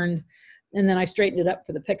turned, and then I straightened it up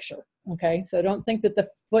for the picture. Okay, so don't think that the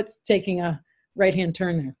foot's taking a right-hand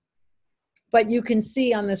turn there. But you can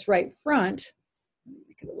see on this right front, let me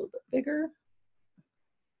make it a little bit bigger.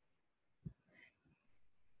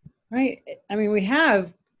 Right, I mean, we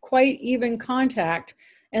have quite even contact,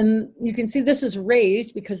 and you can see this is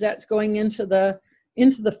raised because that's going into the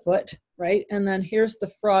foot, right? And then here's the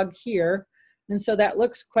frog here, and so that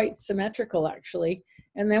looks quite symmetrical actually.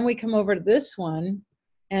 And then we come over to this one,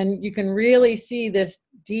 and you can really see this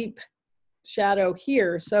deep shadow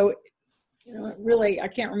here. So, you know, really, I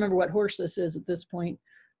can't remember what horse this is at this point.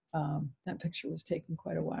 That picture was taken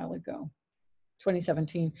quite a while ago.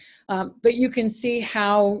 2017. But you can see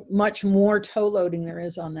how much more toe loading there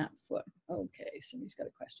is on that foot. Okay, somebody's got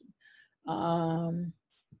a question. Long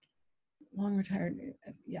retired,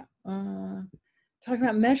 yeah. Talking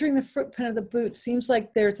about measuring the footprint of the boot, seems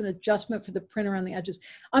like there's an adjustment for the print around the edges.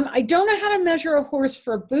 I don't know how to measure a horse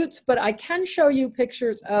for boots, but I can show you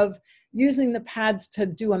pictures of using the pads to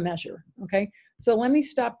do a measure, okay? So let me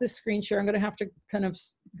stop this screen share. I'm gonna have to kind of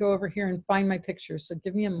go over here and find my pictures. So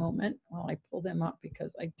give me a moment while I pull them up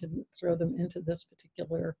because I didn't throw them into this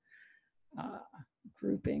particular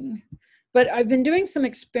grouping. But I've been doing some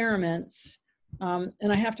experiments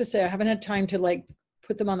and I have to say I haven't had time to like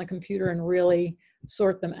put them on the computer and really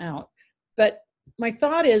sort them out. But my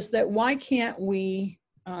thought is that why can't we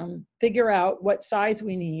figure out what size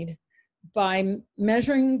we need by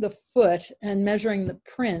measuring the foot and measuring the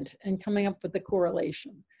print and coming up with the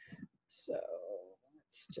correlation. So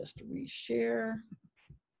let's just reshare.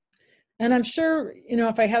 And I'm sure, you know,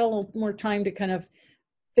 if I had a little more time to kind of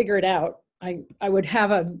figure it out, I would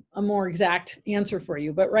have a more exact answer for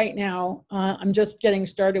you. But right now, I'm just getting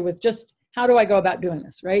started with just how do I go about doing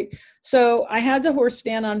this, right? So I had the horse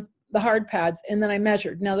stand on the hard pads and then I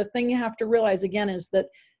measured. Now the thing you have to realize again is that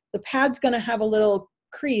the pad's gonna have a little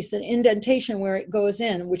crease, an indentation where it goes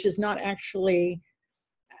in, which is not actually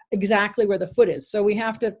exactly where the foot is. So we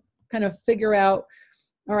have to kind of figure out,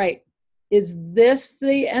 all right, is this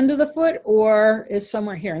the end of the foot or is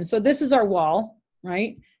somewhere here? And so this is our wall,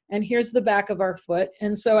 right? And here's the back of our foot.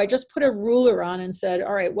 And so I just put a ruler on and said,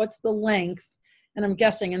 all right, what's the length? And I'm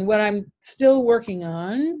guessing, and what I'm still working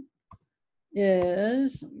on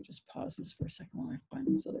is, let me just pause this for a second while I find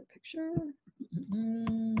this other picture.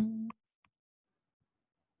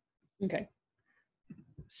 Okay.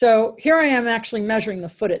 So here I am actually measuring the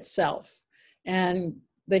foot itself and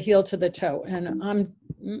the heel to the toe. And I'm,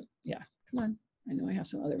 yeah, come on. I know I have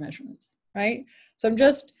some other measurements, right? So I'm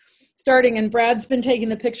just starting, and Brad's been taking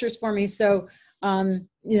the pictures for me. So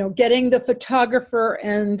you know, getting the photographer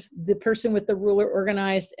and the person with the ruler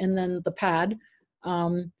organized and then the pad.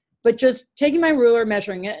 But just taking my ruler,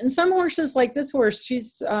 measuring it. And some horses like this horse,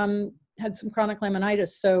 she's had some chronic laminitis.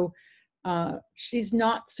 So she's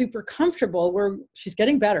not super comfortable. She's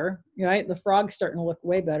getting better, right? The frog's starting to look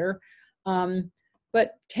way better.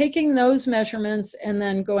 But taking those measurements and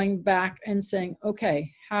then going back and saying,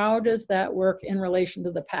 okay, how does that work in relation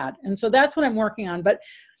to the pad? And so that's what I'm working on. But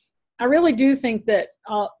I really do think that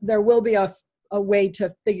there will be a way to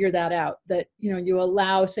figure that out, that, you know, you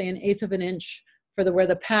allow, say, 1/8 of an inch for where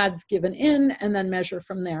the pad's given in and then measure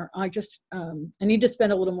from there. I need to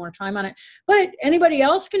spend a little more time on it. But anybody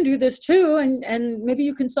else can do this too, and maybe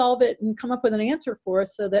you can solve it and come up with an answer for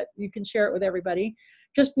us so that you can share it with everybody.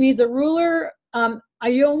 Just needs a ruler.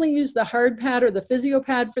 I only use the hard pad or the physio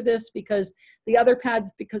pad for this because the other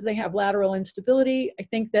pads, because they have lateral instability, I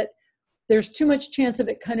think that there's too much chance of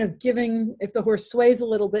it kind of giving, if the horse sways a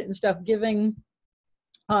little bit and stuff, giving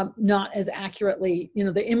not as accurately, you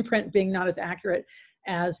know, the imprint being not as accurate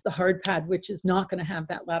as the hard pad, which is not going to have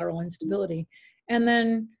that lateral instability. And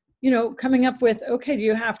then, you know, coming up with, okay, do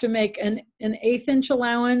you have to make an 1/8 inch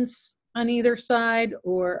allowance on either side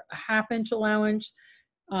or a 1/2 inch allowance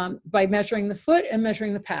by measuring the foot and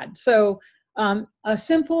measuring the pad? So a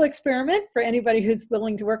simple experiment for anybody who's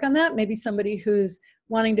willing to work on that, maybe somebody who's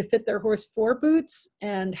wanting to fit their horse 4 boots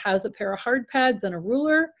and has a pair of hard pads and a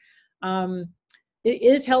ruler. It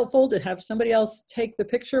is helpful to have somebody else take the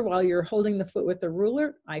picture while you're holding the foot with the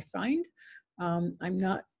ruler, I find. I'm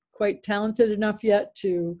not quite talented enough yet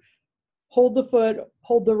to hold the foot,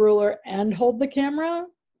 hold the ruler, and hold the camera.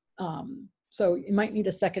 So you might need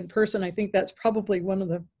a second person. I think that's probably one of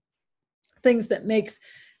the things that makes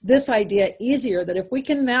this idea easier, that if we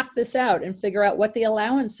can map this out and figure out what the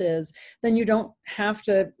allowance is, then you don't have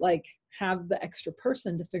to like have the extra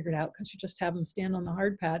person to figure it out, because you just have them stand on the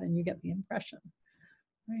hard pad and you get the impression,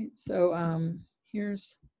 right? So here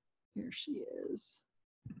she is,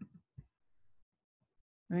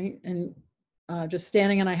 right? And just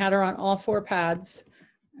standing, and I had her on all 4 pads,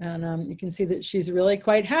 and you can see that she's really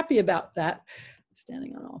quite happy about that,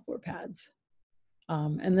 standing on all 4 pads.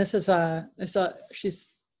 And this is she's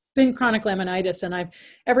been chronic laminitis, and I've,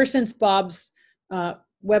 ever since Bob's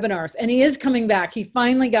webinars, and he is coming back. He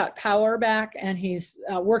finally got power back, and he's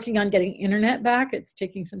working on getting internet back. It's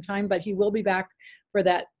taking some time, but he will be back for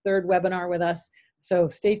that 3rd webinar with us. So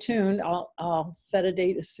stay tuned. I'll set a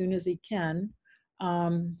date as soon as he can. How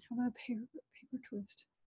about paper twist?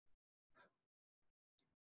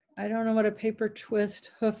 I don't know what a paper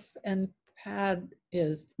twist hoof and pad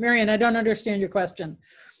is. Marion, I don't understand your question.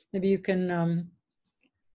 Maybe you can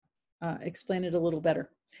explain it a little better,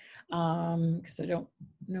 because I don't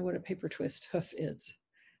know what a paper twist hoof is.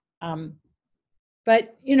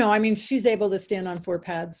 But, you know, I mean, she's able to stand on 4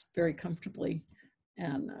 pads very comfortably.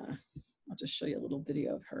 And I'll just show you a little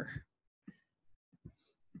video of her.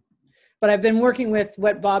 But I've been working with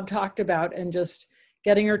what Bob talked about and just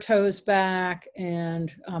getting her toes back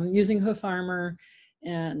and using hoof armor.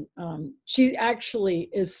 And she actually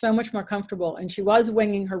is so much more comfortable. And she was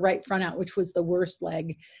winging her right front out, which was the worst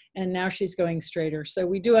leg. And now she's going straighter. So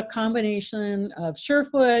we do a combination of SURE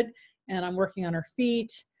FOOT, and I'm working on her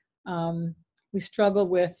feet. We struggle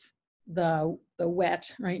with the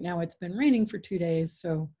wet. Right now it's been raining for 2 days.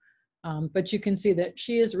 So, but you can see that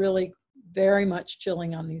she is really very much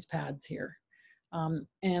chilling on these pads here.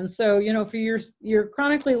 And so, you know, for your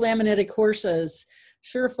chronically laminitic horses,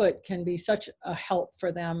 SURE FOOT can be such a help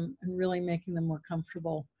for them and really making them more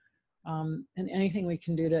comfortable. And anything we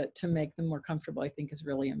can do to make them more comfortable, I think, is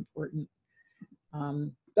really important.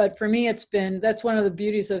 But for me, that's one of the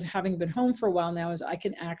beauties of having been home for a while now, is I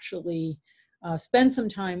can actually spend some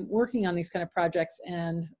time working on these kind of projects,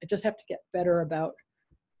 and I just have to get better about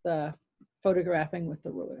the photographing with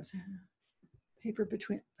the rulers. Paper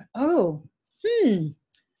between,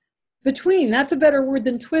 between, that's a better word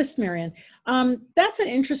than twist, Marion. That's an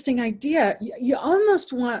interesting idea. You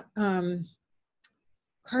almost want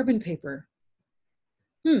carbon paper.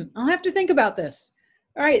 I'll have to think about this.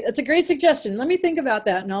 All right, that's a great suggestion. Let me think about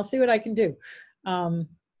that and I'll see what I can do.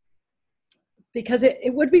 Because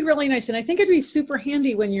it would be really nice. And I think it'd be super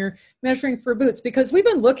handy when you're measuring for boots, because we've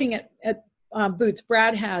been looking at boots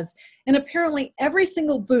Brad has, and apparently every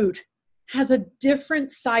single boot has a different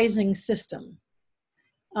sizing system.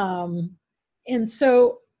 And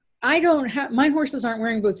so I don't have, my horses aren't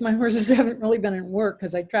wearing boots. My horses haven't really been in work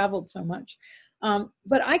because I traveled so much.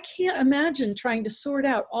 But I can't imagine trying to sort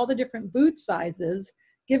out all the different boot sizes,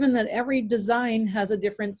 given that every design has a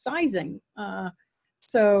different sizing.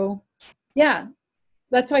 So yeah,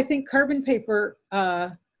 that's, I think carbon paper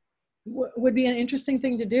would be an interesting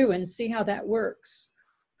thing to do and see how that works.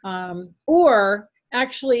 Or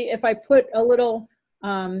actually, if I put a little,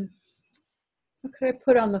 what could I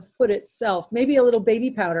put on the foot itself? Maybe a little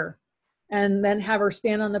baby powder, and then have her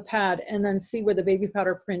stand on the pad and then see where the baby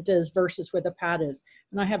powder print is versus where the pad is.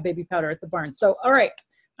 And I have baby powder at the barn. So, all right,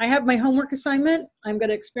 I have my homework assignment. I'm going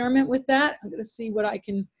to experiment with that. I'm going to see what I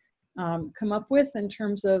can come up with in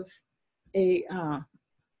terms of a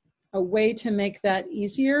way to make that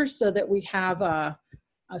easier so that we have a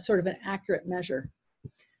sort of an accurate measure.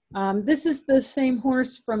 This is the same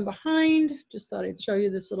horse from behind. Just thought I'd show you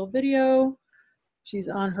this little video. She's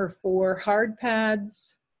on her 4 hard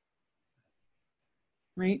pads,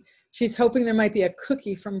 right? She's hoping there might be a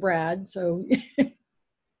cookie from Brad. So,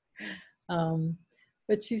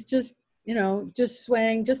 but she's just, you know, just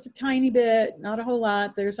swaying just a tiny bit, not a whole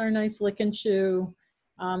lot. There's our nice lick and chew.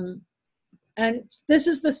 And this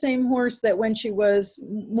is the same horse that when she was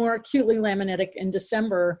more acutely laminitic in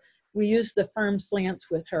December, we used the firm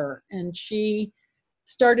slants with her. And she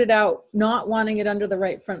started out not wanting it under the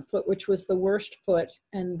right front foot, which was the worst foot.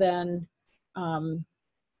 And then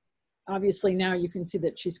obviously now you can see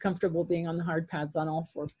that she's comfortable being on the hard pads on all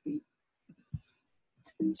 4 feet.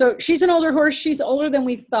 So she's an older horse. She's older than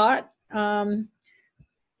we thought.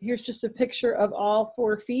 Here's just a picture of all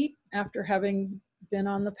 4 feet after having been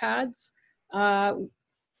on the pads.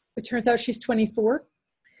 It turns out she's 24.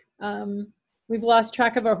 We've lost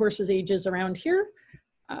track of our horses' ages around here.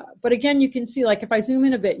 But again, you can see, like if I zoom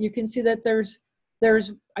in a bit, you can see that there's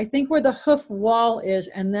I think where the hoof wall is,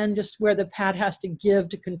 and then just where the pad has to give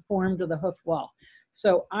to conform to the hoof wall.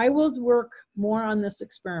 So I will work more on this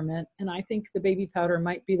experiment, and I think the baby powder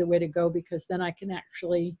might be the way to go, because then I can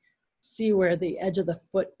actually see where the edge of the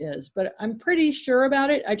foot is. But I'm pretty sure about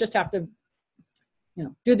it. I just have to, you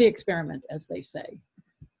know, do the experiment, as they say.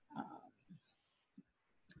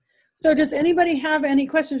 So does anybody have any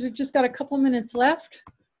questions? We've just got a couple minutes left.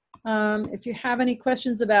 If you have any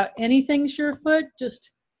questions about anything SURE FOOT,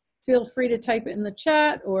 just feel free to type it in the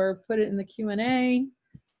chat or put it in the Q&A.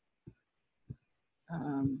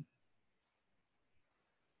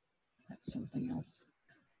 That's something else.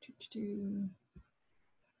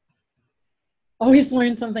 Always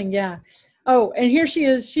learn something, yeah. Oh, and here she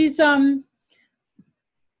is. She's, you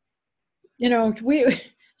know,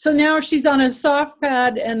 so now she's on a soft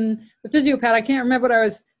pad and the physio pad. I can't remember what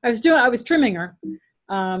I was doing. I was trimming her.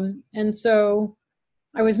 And so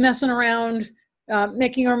I was messing around,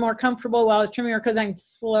 making her more comfortable while I was trimming her, because I'm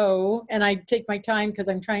slow and I take my time because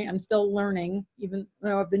I'm still learning, even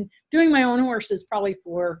though I've been doing my own horses probably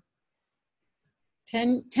for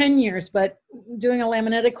 10 years, but doing a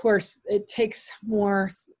laminitic horse, it takes more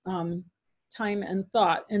time and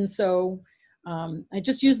thought. And so I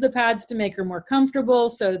just use the pads to make her more comfortable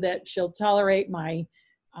so that she'll tolerate my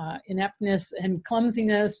ineptness and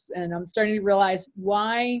clumsiness. And I'm starting to realize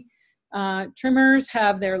why trimmers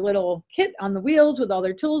have their little kit on the wheels with all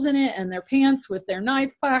their tools in it, and their pants with their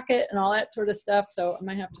knife pocket and all that sort of stuff. So I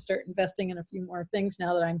might have to start investing in a few more things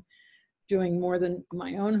now that I'm doing more than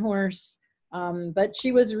my own horse. But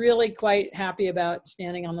she was really quite happy about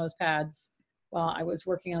standing on those pads while I was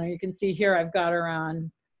working on her. You can see here I've got her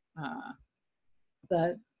on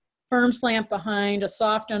the firm slant behind, a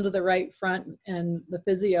soft under the right front, and the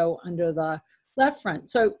physio under the left front.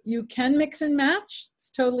 So you can mix and match. It's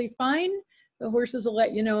totally fine. The horses will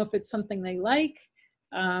let you know if it's something they like.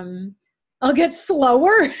 I'll get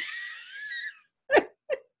slower.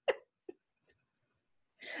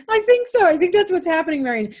 I think so. I think that's what's happening,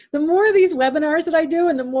 Marion. The more of these webinars that I do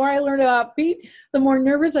and the more I learn about feet, the more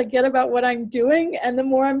nervous I get about what I'm doing, and the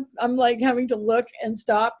more I'm like having to look and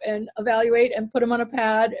stop and evaluate and put them on a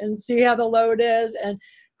pad and see how the load is and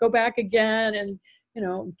go back again and, you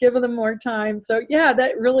know, give them more time. So yeah,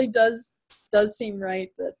 that really does seem right.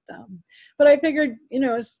 That, but I figured, you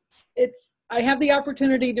know, I have the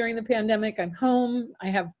opportunity during the pandemic. I'm home. I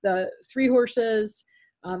have the 3 horses.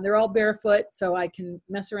 They're all barefoot, so I can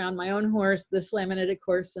mess around my own horse, this laminated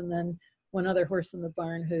horse, and then one other horse in the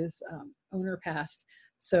barn whose owner passed.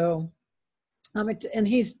 So, and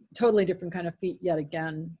he's totally different kind of feet yet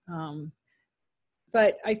again.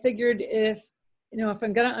 But I figured if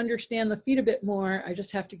I'm going to understand the feet a bit more, I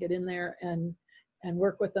just have to get in there and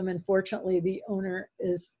work with them. And fortunately, the owner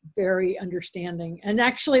is very understanding. And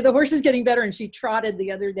actually, the horse is getting better, and she trotted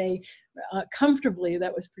the other day comfortably.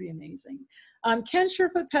 That was pretty amazing. Can SURE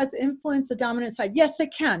FOOT pads influence the dominant side? Yes, they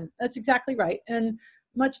can. That's exactly right. And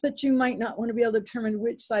much that you might not want to be able to determine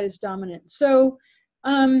which side is dominant. So,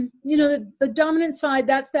 the dominant side,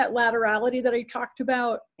 that's that laterality that I talked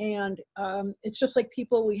about. And it's just like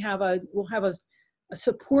people, we'll have a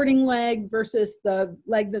supporting leg versus the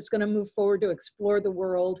leg that's going to move forward to explore the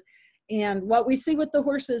world. And what we see with the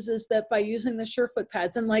horses is that by using the SURE FOOT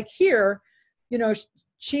pads, and like here,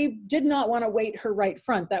 she did not want to weight her right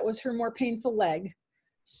front. That was her more painful leg.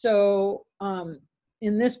 So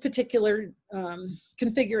in this particular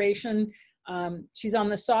configuration, she's on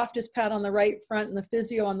the softest pad on the right front and the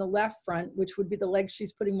physio on the left front, which would be the leg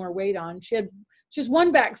she's putting more weight on. She had just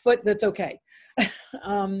one back foot that's okay. I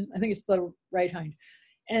think it's the right hind.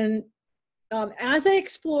 And as they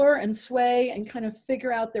explore and sway and kind of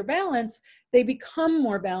figure out their balance, they become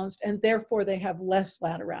more balanced, and therefore they have less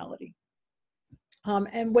laterality.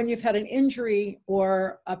 And when you've had an injury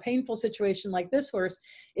or a painful situation like this horse,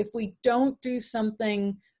 if we don't do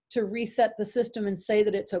something to reset the system and say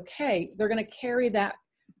that it's okay, they're going to carry that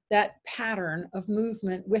pattern of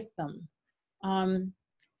movement with them.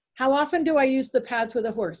 How often do I use the pads with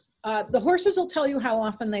a horse? The horses will tell you how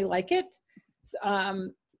often they like it.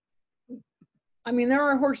 There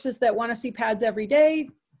are horses that want to see pads every day,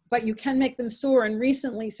 but you can make them sore. And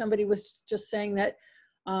recently somebody was just saying that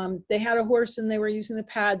they had a horse and they were using the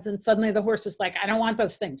pads, and suddenly the horse was like, I don't want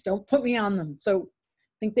those things. Don't put me on them. So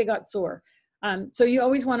I think they got sore. So you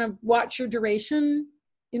always want to watch your duration.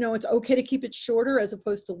 It's okay to keep it shorter as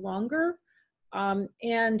opposed to longer,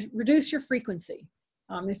 and reduce your frequency.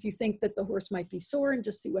 If you think that the horse might be sore, and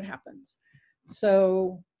just see what happens.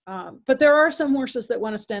 So, but there are some horses that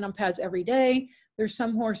want to stand on pads every day. There's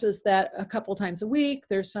some horses that a couple times a week.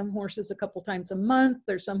 There's some horses a couple times a month.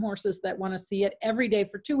 There's some horses that want to see it every day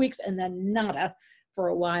for 2 weeks and then nada for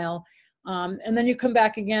a while. And then you come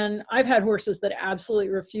back again. I've had horses that absolutely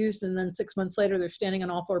refused, and then 6 months later, they're standing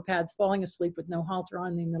on all 4 pads, falling asleep with no halter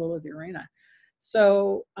on in the middle of the arena.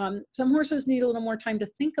 So some horses need a little more time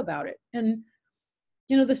to think about it. And,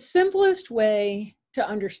 the simplest way to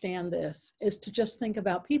understand this is to just think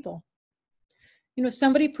about people.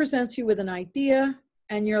 Somebody presents you with an idea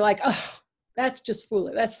and you're like, oh, that's just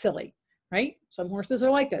foolish. That's silly, right? Some horses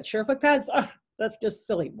are like that. SURE FOOT pads, oh, that's just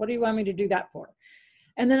silly. What do you want me to do that for?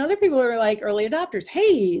 And then other people are like early adopters.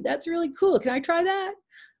 Hey, that's really cool. Can I try that?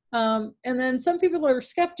 And then some people are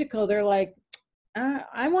skeptical. They're like,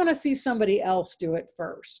 I want to see somebody else do it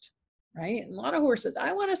first, right? And a lot of horses,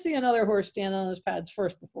 I want to see another horse stand on those pads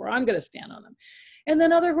first before I'm going to stand on them. And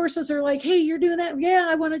then other horses are like, hey, you're doing that? Yeah,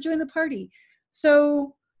 I want to join the party.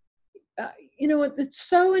 So, it's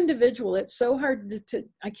so individual. It's so hard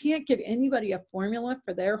I can't give anybody a formula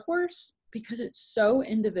for their horse because it's so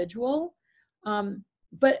individual.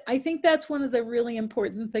 But I think that's one of the really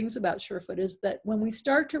important things about SURE FOOT is that when we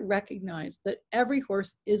start to recognize that every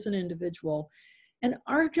horse is an individual, and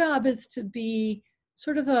our job is to be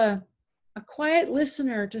sort of a quiet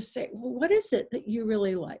listener to say, well, what is it that you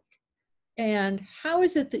really like? and how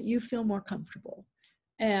is it that you feel more comfortable?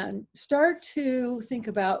 And start to think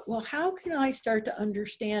about, well, how can I start to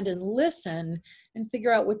understand and listen and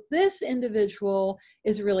figure out what this individual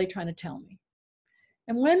is really trying to tell me?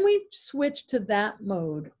 And when we switch to that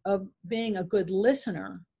mode of being a good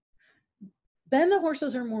listener, then the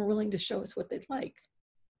horses are more willing to show us what they'd like.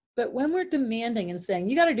 But when we're demanding and saying,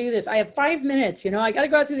 you got to do this, I have 5 minutes, you know, I got to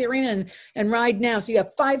go out to the arena and ride now. So you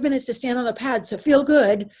have 5 minutes to stand on the pad, so feel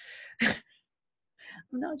good.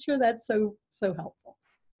 I'm not sure that's so helpful.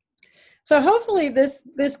 So hopefully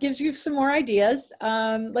this gives you some more ideas.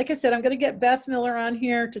 Like I said, I'm going to get Bess Miller on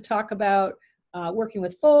here to talk about working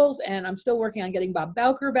with foals, and I'm still working on getting Bob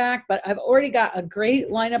Bowker back, but I've already got a great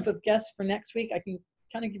lineup of guests for next week. I can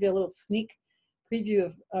kind of give you a little sneak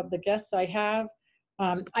preview of the guests I have.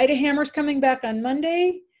 Ida Hammer's coming back on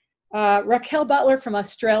Monday. Raquel Butler from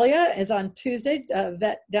Australia is on Tuesday,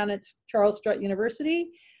 vet down at Charles Strutt University.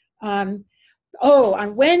 On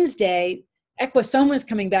Wednesday, Equisoma is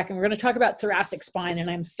coming back, and we're going to talk about thoracic spine, and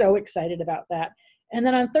I'm so excited about that. And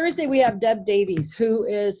then on Thursday, we have Deb Davies, who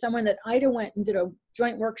is someone that Ida went and did a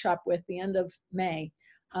joint workshop with the end of May.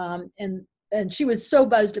 And she was so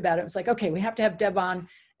buzzed about it. It was like, okay, we have to have Deb on,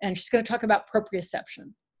 and she's going to talk about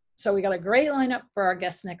proprioception. So we got a great lineup for our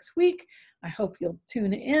guests next week. I hope you'll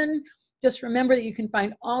tune in. Just remember that you can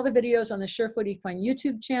find all the videos on the SURE FOOT Equine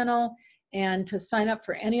YouTube channel. And to sign up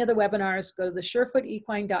for any of the webinars, go to the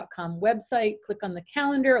surefootequine.com website, click on the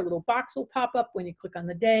calendar, a little box will pop up when you click on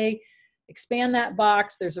the day. Expand that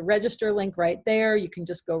box. There's a register link right there. You can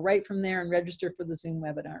just go right from there and register for the Zoom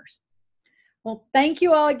webinars. Well, thank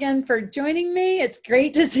you all again for joining me. It's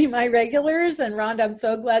great to see my regulars. And Rhonda, I'm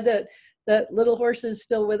so glad that Little Horse is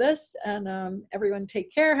still with us. And everyone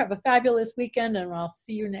take care. Have a fabulous weekend, and I'll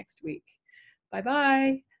see you next week.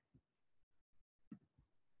 Bye-bye.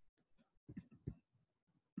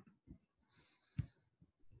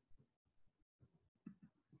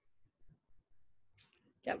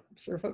 Yep, sure.